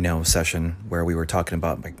Spider-Man, you know, session where we were talking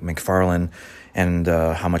about McFarlane and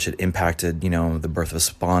how much it impacted, you know, the birth of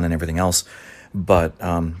Spawn and everything else. But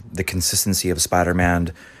the consistency of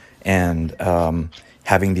Spider-Man and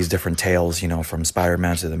having these different tales, you know, from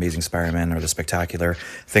Spider-Man to the Amazing Spider-Man or the Spectacular,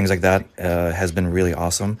 things like that has been really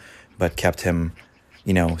awesome, but kept him,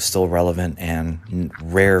 you know, still relevant and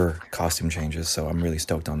rare costume changes. So I'm really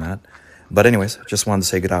stoked on that. But anyways, just wanted to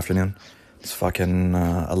say good afternoon. It's fucking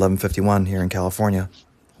 11:51 here in California.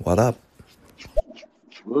 What up?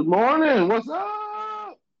 Good morning. What's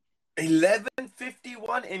up?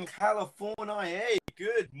 11:51 in California. Hey,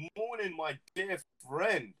 good morning, my dear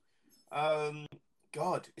friend.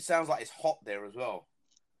 God, it sounds like it's hot there as well.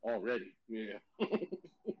 Already, yeah.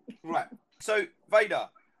 Right. So, Vader,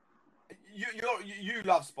 you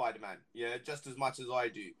love Spider-Man, yeah, just as much as I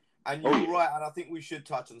do. And you're right, and I think we should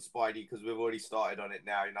touch on Spidey because we've already started on it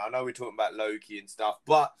now. I know we're talking about Loki and stuff,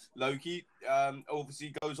 but Loki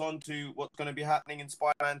obviously goes on to what's going to be happening in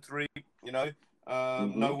Spider-Man 3, No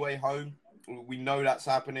Way Home. We know that's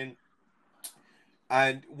happening.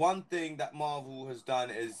 And one thing that Marvel has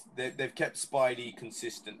done is they've kept Spidey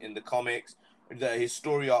consistent in the comics. His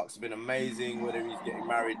story arcs have been amazing, whether he's getting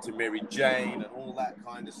married to Mary Jane and all that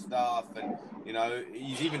kind of stuff. And,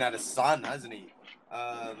 he's even had a son, hasn't he?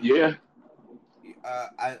 And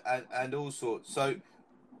all sorts. So,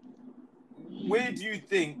 where do you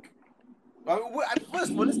think?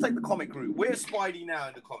 First of all, let's take the comic route. Where's Spidey now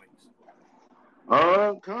in the comics?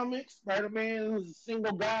 Comics, Spider-Man is a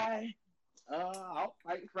single guy. Out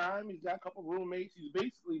fighting crime. He's got a couple roommates. He's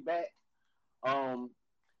basically back.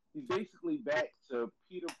 He's basically back to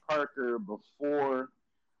Peter Parker before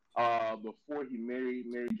he married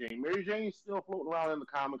Mary Jane. Mary Jane's still floating around in the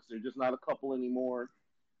comics. They're just not a couple anymore.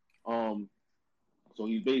 So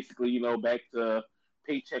he's basically, back to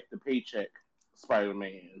paycheck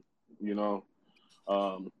Spider-Man. The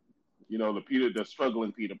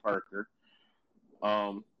struggling Peter Parker.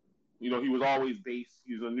 He was always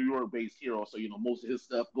he's a New York-based hero, so, most of his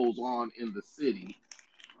stuff goes on in the city.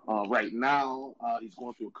 Right now, he's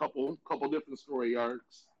going through a couple different story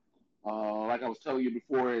arcs. Like I was telling you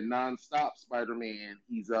before, in Non-Stop Spider-Man,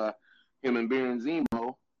 he's him and Baron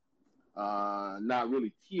Zemo, not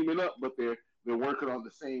really teaming up, but they're working on the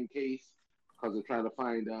same case because they're trying to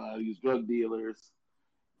find these drug dealers.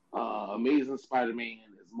 Amazing Spider-Man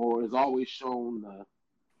is always shown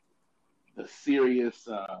the serious,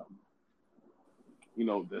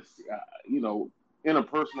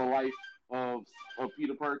 interpersonal life of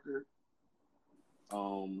Peter Parker.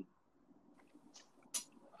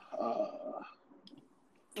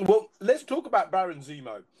 Well, let's talk about Baron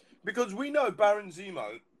Zemo, because we know Baron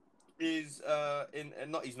Zemo is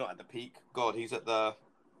he's not at the peak. God, he's at the.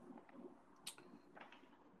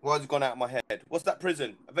 Why has it gone out of my head? What's that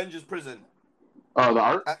prison? Avengers prison. The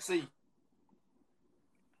Ark? At sea.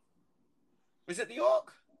 Is it the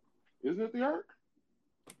Ark? Isn't it the Ark?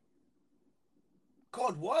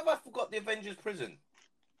 God, why have I forgot the Avengers prison?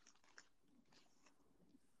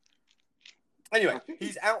 Anyway,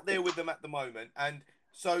 he's out there with them at the moment, and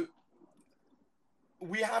so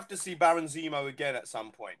we have to see Baron Zemo again at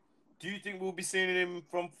some point. Do you think we'll be seeing him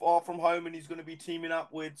from Far From Home, and he's going to be teaming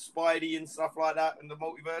up with Spidey and stuff like that in the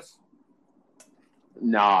multiverse?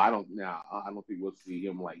 No, I don't. No, I don't think we'll see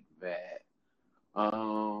him like that.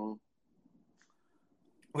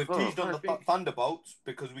 We've teased on the Thunderbolts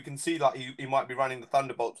because we can see that he might be running the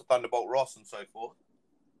Thunderbolts to Thunderbolt Ross and so forth.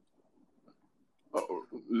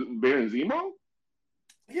 Baron Zemo?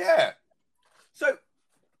 Yeah. So,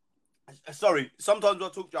 sorry, sometimes when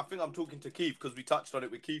I talk to you, I think I'm talking to Keith because we touched on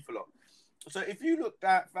it with Keith a lot. So if you looked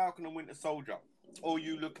at Falcon and Winter Soldier, or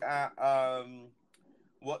you look at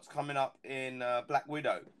what's coming up in Black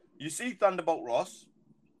Widow, you see Thunderbolt Ross.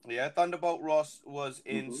 Yeah, Thunderbolt Ross was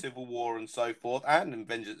in Civil War and so forth, and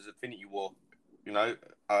Avengers Infinity War,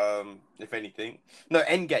 if anything. No,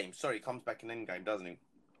 Endgame. Sorry, he comes back in Endgame, doesn't he?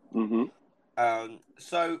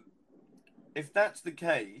 So, if that's the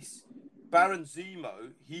case, Baron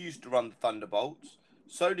Zemo, he used to run the Thunderbolts.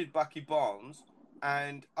 So did Bucky Barnes.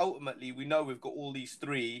 And ultimately, we know we've got all these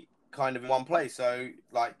three kind of in one place. So,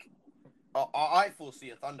 I foresee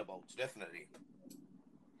a Thunderbolts, definitely.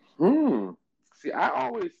 See, I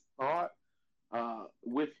always thought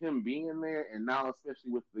with him being there, and now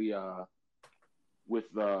especially with the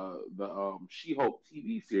She-Hulk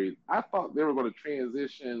TV series, I thought they were going to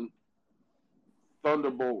transition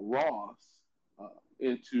Thunderbolt Ross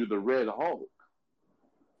into the Red Hulk,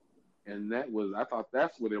 and I thought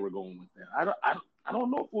that's where they were going with that. I don't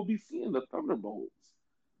know if we'll be seeing the Thunderbolts.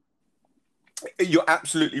 You're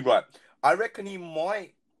absolutely right. I reckon he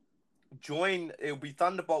might join. It'll be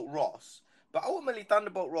Thunderbolt Ross. But ultimately,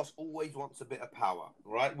 Thunderbolt Ross always wants a bit of power,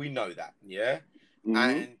 right? We know that, yeah?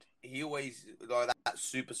 And he always, that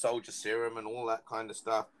super soldier serum and all that kind of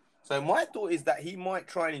stuff. So my thought is that he might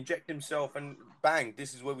try and inject himself and bang,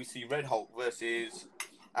 this is where we see Red Hulk versus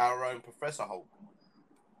our own Professor Hulk.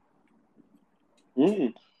 Yeah.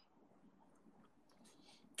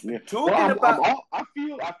 I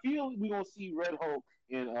feel we're going to see Red Hulk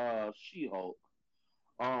in She-Hulk.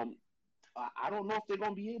 I don't know if they're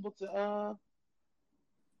going to be able to,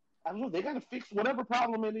 I don't know, they got to fix whatever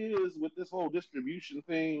problem it is with this whole distribution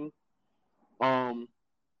thing. And,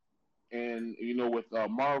 with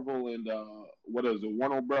Marvel and,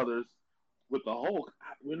 Warner Brothers, with the Hulk,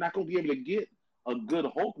 we're not going to be able to get a good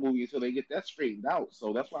Hulk movie until they get that straightened out.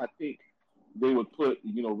 So that's why I think they would put,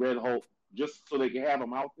 Red Hulk, just so they can have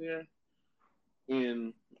him out there.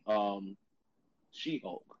 in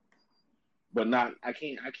She-Hulk, but not. I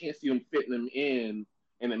can't see them fitting him in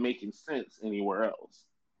and it making sense anywhere else.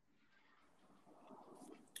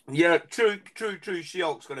 Yeah, true.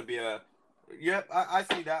 She-Hulk's going to be a. Yeah, I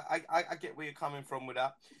see that. I get where you're coming from with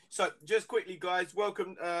that. So, just quickly, guys,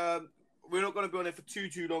 welcome. We're not going to be on it for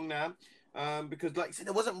too long now, because, like I said,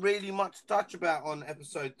 there wasn't really much to touch about on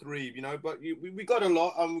episode 3, you know. But we got a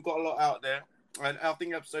lot, and we got a lot out there. And I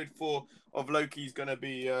think episode 4 of Loki is going to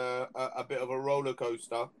be a bit of a roller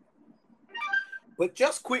coaster. But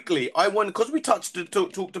just quickly, I want, because we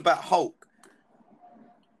talked about Hulk.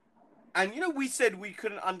 And, you know, we said we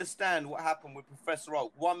couldn't understand what happened with Professor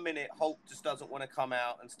Hulk. 1 minute, Hulk just doesn't want to come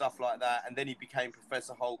out and stuff like that. And then he became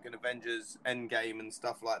Professor Hulk in Avengers Endgame and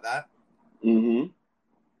stuff like that. Mm-hmm.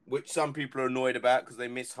 Which some people are annoyed about because they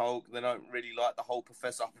miss Hulk. They don't really like the whole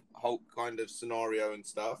Professor Hulk kind of scenario and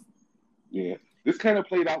stuff. Yeah. This kind of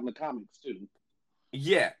played out in the comics, too.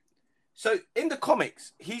 Yeah. So, in the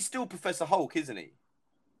comics, he's still Professor Hulk, isn't he?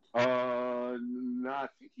 No, I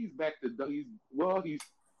think he's back to...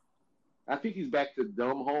 I think he's back to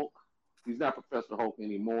Dumb Hulk. He's not Professor Hulk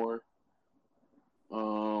anymore.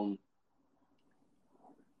 Hulk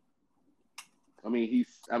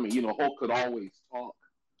could always talk.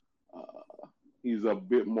 He's a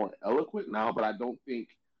bit more eloquent now, but I don't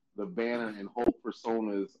think the Banner and Hulk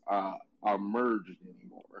personas are merged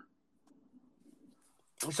anymore.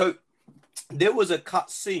 So there was a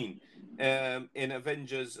cut scene in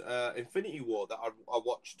Avengers Infinity War that I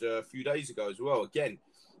watched a few days ago as well. Again.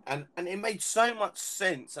 And it made so much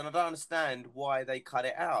sense, and I don't understand why they cut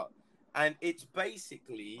it out. And it's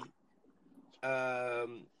basically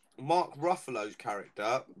Mark Ruffalo's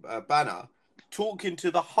character, Banner, talking to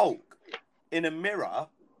the Hulk in a mirror,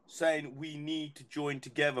 saying, "We need to join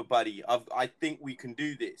together, buddy. I think we can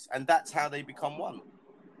do this." And that's how they become one.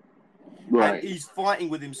 Right. And he's fighting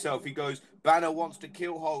with himself. He goes, "Banner wants to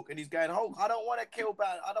kill Hulk," and he's going, "Hulk, I don't want to kill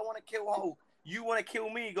Banner. I don't want to kill Hulk. You want to kill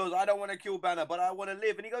me?" He goes, "I don't want to kill Banner, but I want to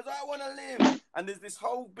live." And he goes, "I want to live." And there's this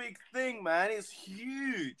whole big thing, man. It's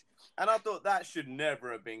huge. And I thought that should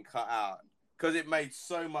never have been cut out because it made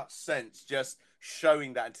so much sense just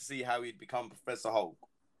showing that and to see how he'd become Professor Hulk.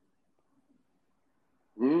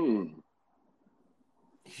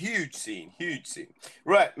 Huge scene.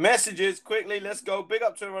 Right, messages, quickly, let's go. Big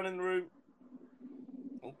up to everyone in the room.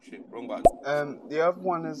 Oh, shit, wrong button. The other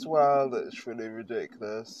one as well that's really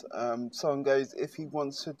ridiculous. Someone goes, if he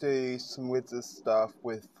wants to do some wizard stuff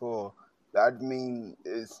with Thor, that'd mean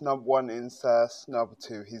it's number 1, incest, number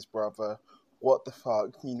 2, his brother. What the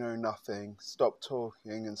fuck? You know nothing. Stop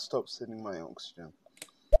talking and stop stealing my oxygen.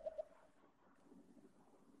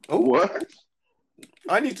 Oh, what?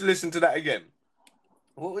 I need to listen to that again.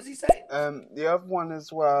 What was he saying? The other one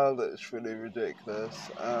as well that's really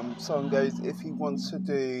ridiculous. Someone goes, if he wants to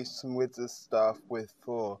do some wizard stuff with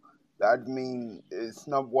Thor, that'd mean it's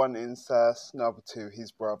number 1, incest, number 2,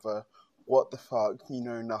 his brother. What the fuck? You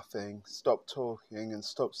know nothing. Stop talking and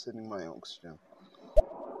stop stealing my oxygen.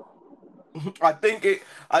 I think it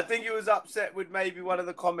was upset with maybe one of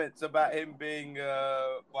the comments about him being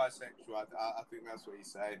bisexual. I think that's what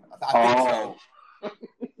he's saying. I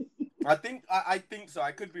think so. I think so.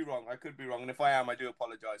 I could be wrong. And if I am, I do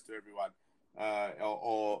apologize to everyone.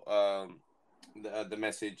 The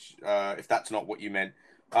message, if that's not what you meant.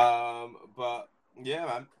 But yeah,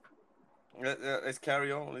 man. Let's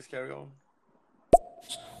carry on. All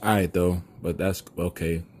right, though. But that's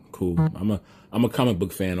okay. Cool. I'm a comic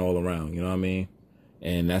book fan all around. You know what I mean?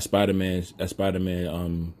 And that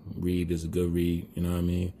Spider-Man read is a good read. You know what I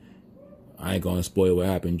mean? I ain't gonna spoil what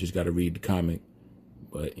happened. You just gotta read the comic.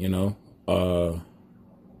 But, but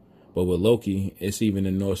with Loki, it's even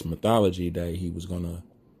in Norse mythology that he was gonna,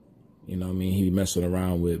 he messing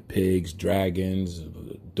around with pigs, dragons,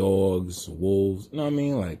 dogs, wolves, you know what I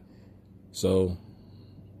mean? Like, so,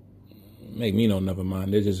 make me know, never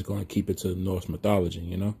mind. They're just gonna keep it to Norse mythology,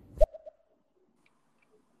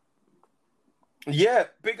 Yeah,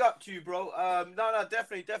 big up to you, bro. No,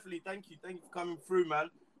 definitely. Thank you for coming through,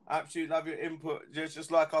 man. I absolutely love your input.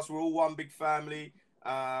 Just like us, we're all one big family.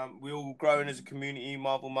 We're all growing as a community.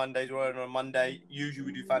 Marvel Mondays, we're on a Monday. Usually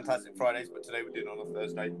we do Fantastic Fridays, but today we're doing it on a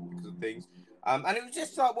Thursday because of things. And it was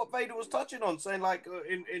just like what Vader was touching on, saying like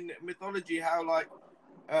in mythology how like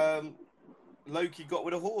Loki got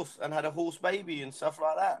with a horse and had a horse baby and stuff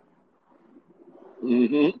like that.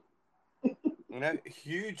 Mm-hmm.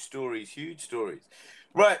 Huge stories.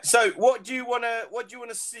 Right. So, what do you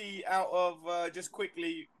wanna see out of just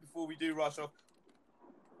quickly before we do rush off?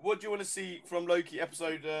 What do you want to see from Loki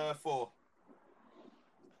episode 4?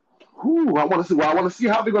 I want to see. Well, I want to see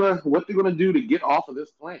what they're gonna do to get off of this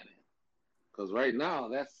planet. Because right now,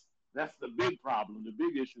 that's the big problem, the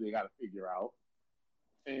big issue they got to figure out.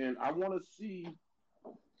 And I want to see,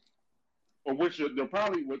 or which they're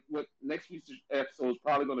probably what next week's episode is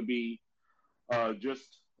probably going to be,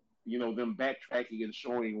 just them backtracking and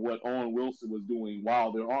showing what Owen Wilson was doing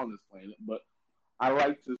while they're on this planet. But I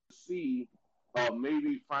like to see,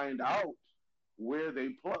 maybe find out where they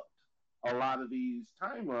plucked a lot of these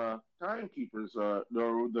timekeepers,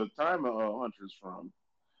 the time hunters from.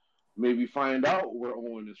 Maybe find out where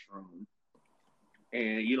Owen is from,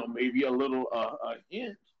 and maybe a little a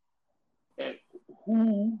hint at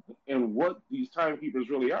who and what these timekeepers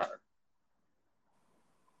really are.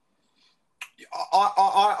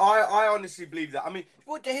 I honestly believe that. I mean,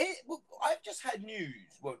 I've just had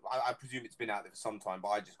news. Well, I presume it's been out there for some time, but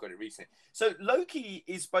I just got it recently. So Loki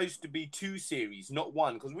is supposed to be 2 series, not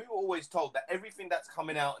 1, because we were always told that everything that's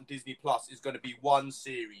coming out on Disney Plus is going to be 1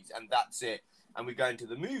 series, and that's it. And we go into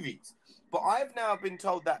the movies. But I've now been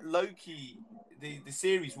told that Loki, the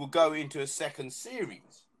series, will go into a 2nd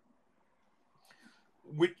series,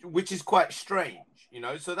 which is quite strange.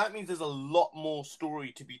 So that means there's a lot more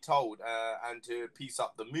story to be told and to piece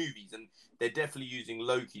up the movies, and they're definitely using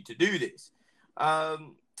Loki to do this.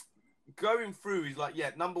 Going through is like,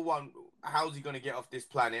 number one, how's he going to get off this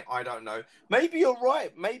planet? I don't know. Maybe you're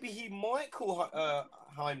right. Maybe he might call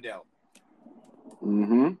Heimdall.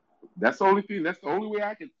 Mm-hmm. That's the only thing. That's the only way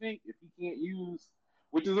I can think. If he can't use,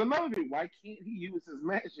 which is another thing, why can't he use his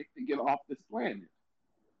magic to get off this planet?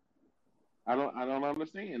 I don't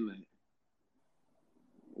understand that.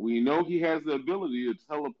 We know he has the ability to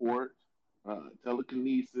teleport,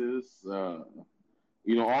 telekinesis, all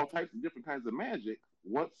types of different kinds of magic.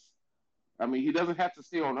 He doesn't have to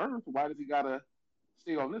stay on Earth. Why does he gotta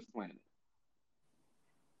stay on this planet?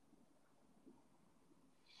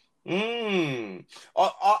 I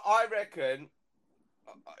reckon.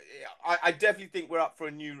 I definitely think we're up for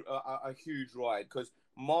a huge ride, because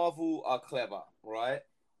Marvel are clever, right?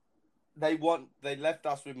 They left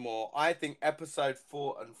us with more. I think episode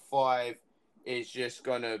 4 and 5 is just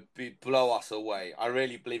gonna blow us away. I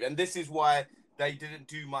really believe it. And this is why they didn't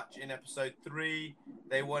do much in episode 3.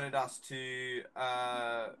 They wanted us to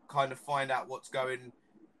kind of find out what's going,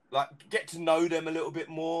 like, get to know them a little bit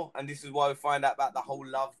more. And this is why we find out about the whole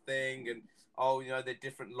love thing, and their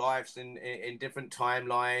different lives in different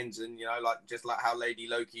timelines, and just like how Lady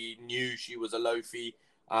Loki knew she was a Loki.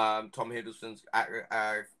 Tom Hiddleston's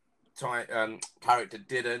character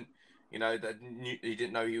didn't, he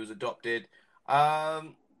didn't know he was adopted. I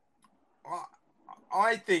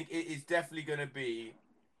think it is definitely going to be.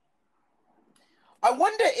 I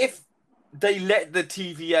wonder if they let the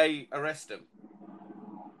TVA arrest him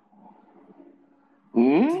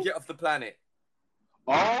to get off the planet.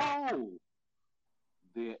 Oh,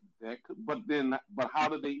 that could, but how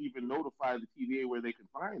do they even notify the TVA where they can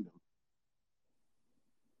find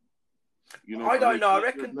him? I don't know. I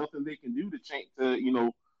reckon there's nothing they can do to change,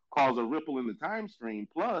 cause a ripple in the time stream.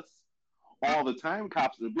 Plus, all the time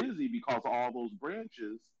cops are busy because of all those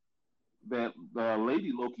branches that the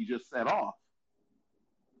Lady Loki just set off.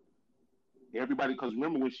 Everybody, because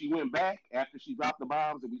remember when she went back after she dropped the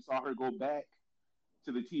bombs and we saw her go back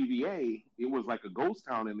to the TVA, it was like a ghost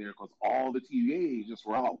town in there because all the TVAs just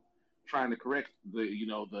were out trying to correct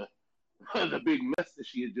the the big mess that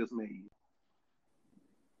she had just made.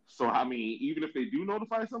 So even if they do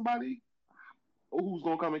notify somebody, who's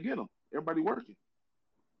gonna come and get them? Everybody working.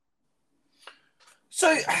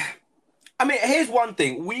 So, here's one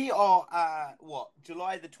thing. We are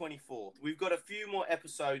July the 24th. We've got a few more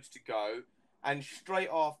episodes to go, and straight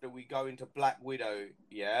after we go into Black Widow,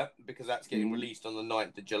 because that's getting released on the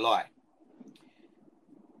 9th of July.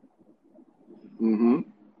 Mm-hmm.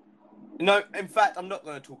 No, in fact, I'm not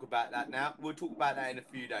going to talk about that now. We'll talk about that in a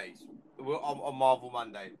few days. On Marvel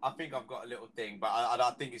Monday. I think I've got a little thing, but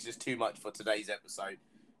I think it's just too much for today's episode.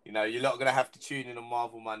 You're not going to have to tune in on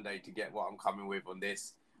Marvel Monday to get what I'm coming with on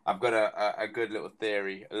this. I've got a good little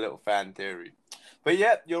theory, a little fan theory. But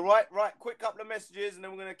yeah, you're right. Right, quick couple of messages, and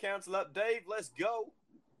then we're going to cancel up. Dave, let's go.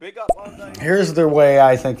 Big up on Dave. Here's the way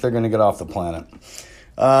I think they're going to get off the planet.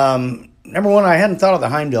 Number one, I hadn't thought of the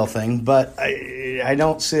Heimdall thing, but I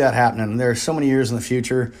don't see that happening. There's so many years in the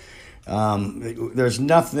future. There's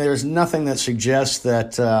nothing that suggests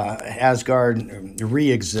that Asgard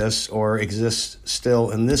re-exists or exists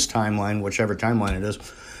still in this timeline, whichever timeline it is.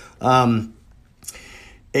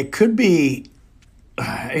 It could be.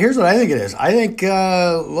 Here's what I think it is. I think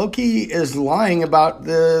Loki is lying about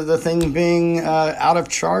the thing being out of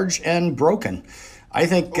charge and broken. I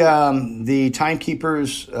think the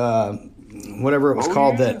timekeepers, whatever it was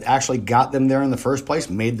called, that actually got them there in the first place,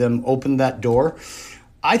 made them open that door.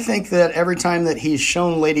 I think that every time that he's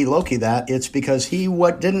shown Lady Loki that, it's because he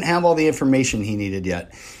didn't have all the information he needed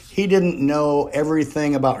yet. He didn't know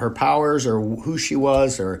everything about her powers or who she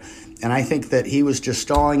was, and I think that he was just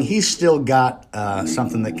stalling. He's still got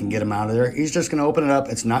something that can get him out of there. He's just going to open it up.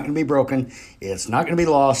 It's not going to be broken. It's not going to be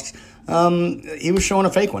lost. He was showing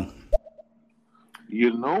a fake one.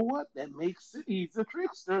 You know what? That makes it. He's a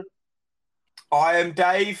trickster. I am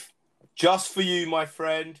Dave. Just for you, my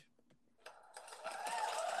friend.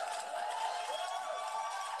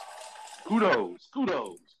 Kudos.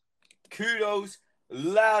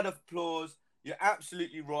 Loud applause. You're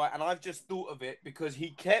absolutely right. And I've just thought of it because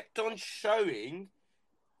he kept on showing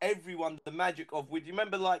everyone the magic of, you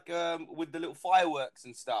remember with the little fireworks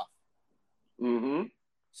and stuff? Mm-hmm.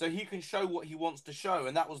 So he can show what he wants to show.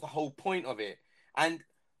 And that was the whole point of it. And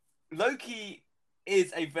Loki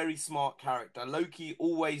is a very smart character. Loki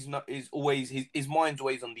his mind's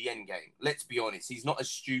always on the end game. Let's be honest. He's not as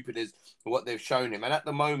stupid as what they've shown him. And at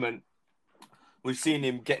the moment, we've seen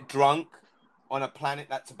him get drunk on a planet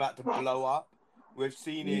that's about to blow up. We've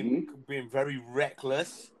seen him being very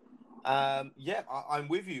reckless. I'm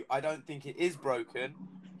with you. I don't think it is broken.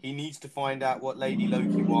 He needs to find out what Lady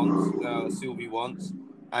Loki wants, Sylvie wants,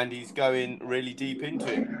 and he's going really deep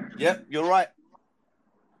into it. Yep, you're right.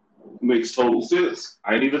 Makes total sense.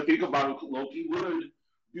 I didn't even think about it. Loki would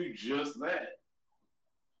do just that.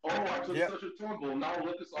 Oh, I took such a tumble. Now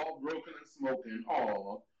look, it's all broken and smoking.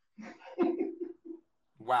 Oh.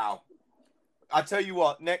 Wow. I tell you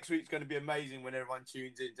what, next week's going to be amazing when everyone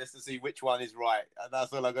tunes in just to see which one is right. And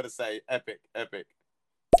that's all I've got to say. Epic.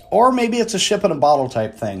 Or maybe it's a ship in a bottle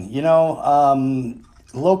type thing.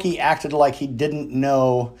 Loki acted like he didn't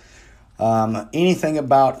know anything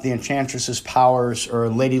about the Enchantress's powers or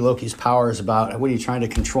Lady Loki's powers about, what are you trying to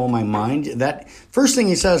control my mind? That first thing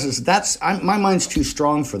he says is, my mind's too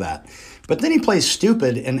strong for that. But then he plays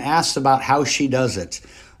stupid and asks about how she does it.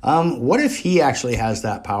 What if he actually has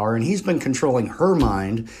that power and he's been controlling her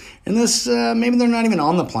mind? And this, maybe they're not even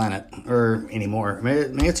on the planet or anymore.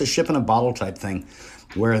 Maybe it's a ship in a bottle type thing,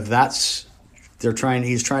 where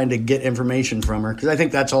he's trying to get information from her, because I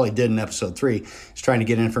think that's all he did in episode 3. He's trying to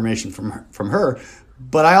get information from her.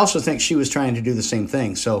 But I also think she was trying to do the same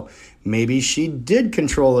thing. So maybe she did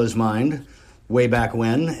control his mind way back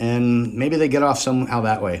when, and maybe they get off somehow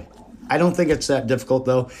that way. I don't think it's that difficult,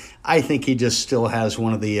 though. I think he just still has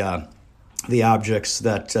one of the objects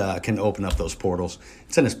that can open up those portals.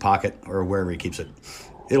 It's in his pocket or wherever he keeps it.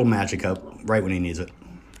 It'll magic up right when he needs it.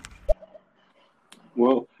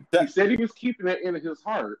 Well, he said he was keeping it in his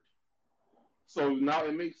heart. So now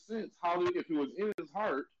it makes sense. If it was in his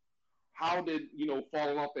heart, how did,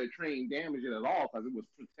 falling off that train damage it at all? Because it was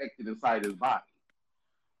protected inside his body.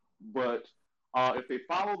 But if they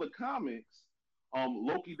follow the comics,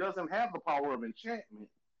 Loki doesn't have the power of enchantment.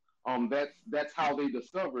 That's how they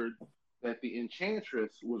discovered that the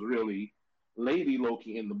Enchantress was really Lady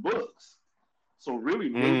Loki in the books. So really,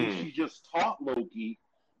 maybe she just taught Loki.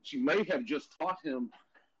 She may have just taught him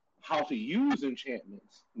how to use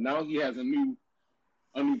enchantments. Now he has a new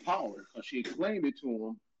power. She explained it to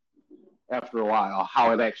him after a while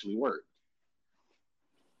how it actually worked.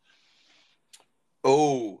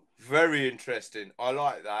 Oh, very interesting. I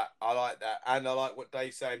like that. And I like what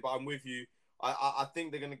Dave's saying, but I'm with you. I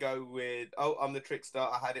think they're going to go with, I'm the trickster.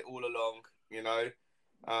 I had it all along,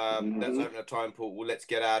 Let's open a time portal. Let's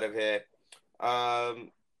get out of here.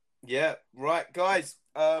 Yeah, right, guys.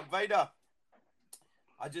 Vader,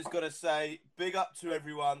 I just got to say, big up to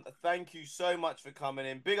everyone. Thank you so much for coming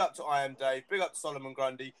in. Big up to I Am Dave. Big up to Solomon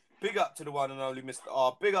Grundy. Big up to the one and only Mr.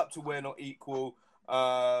 R. Big up to We're Not Equal.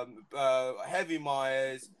 Heavy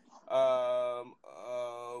Myers.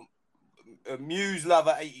 Muse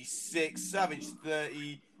Lover 86. Savage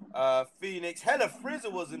 30. Phoenix. Hella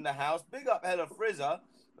Frizzer was in the house. Big up Hella Frizzer.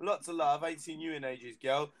 Lots of love. Ain't seen you in ages,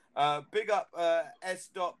 girl. Big up S.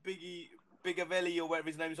 Bigavelli or whatever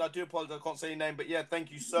his name is. I do apologize, I can't say your name, but yeah,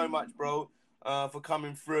 thank you so much, bro, for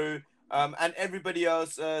coming through. And everybody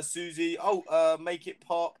else, Susie, Make It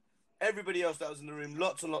Pop, everybody else that was in the room,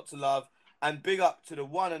 lots and lots of love. And big up to the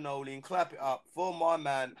one and only, and clap it up for my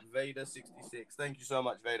man, Vader66. Thank you so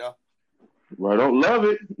much, Vader. Right, don't love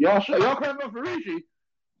it. Y'all clap up for Rishi.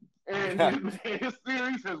 And his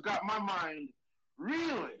series has got my mind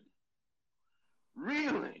reeling.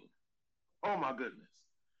 Oh, my goodness.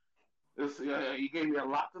 He gave me a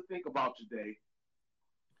lot to think about today.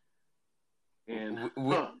 And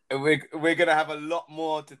we're going to have a lot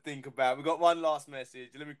more to think about. We've got one last message.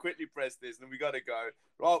 Let me quickly press this, and then we got to go.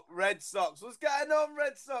 Right, Red Sox. What's going on,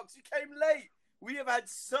 Red Sox? You came late. We have had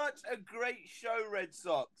such a great show, Red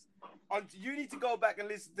Sox. You need to go back and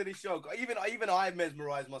listen to this show. Even I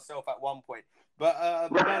mesmerized myself at one point.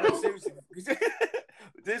 But no, seriously,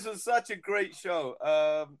 this was such a great show.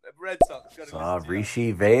 Red Sox.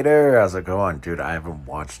 Rishi Vader, how's it going, dude? I haven't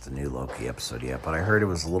watched the new Loki episode yet, but I heard it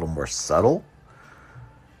was a little more subtle.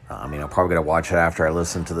 I mean, I'm probably gonna watch it after I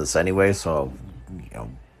listen to this anyway, so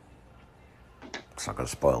it's not gonna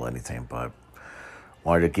spoil anything. But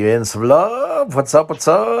wanted to give in some love. What's up? What's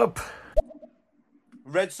up?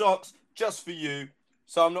 Red Sox, just for you.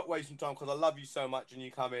 So I'm not wasting time because I love you so much, and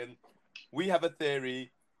you come in. We have a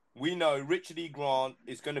theory. We know Richard E. Grant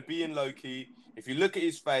is going to be in Loki. If you look at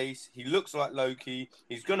his face, he looks like Loki.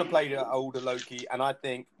 He's going to play the older Loki, and I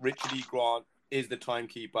think Richard E. Grant is the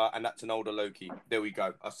timekeeper, and that's an older Loki. There we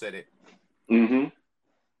go. I said it.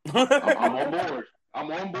 Mm-hmm. I'm on board.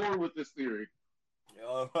 I'm on board with this theory.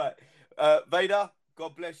 All right. Vader,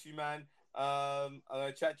 God bless you, man. I'm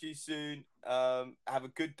going to chat to you soon. Have a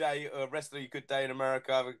good day, rest of your good day in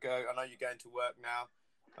America. I know you're going to work now.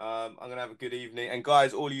 I'm going to have a good evening. And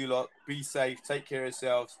guys, all of you lot, be safe, take care of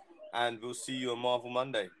yourselves, and we'll see you on Marvel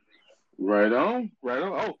Monday. Right on.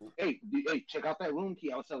 Oh, hey, check out that room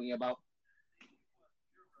key I was telling you about.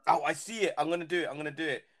 Oh, I see it. I'm going to do it. I'm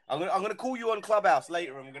going to call you on Clubhouse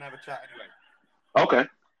later, and we're going to have a chat anyway. Okay.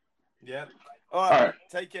 Yeah. All right.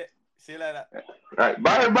 Take it. See you later. All right.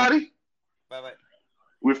 Bye, everybody. Bye-bye.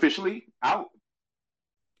 We're officially out.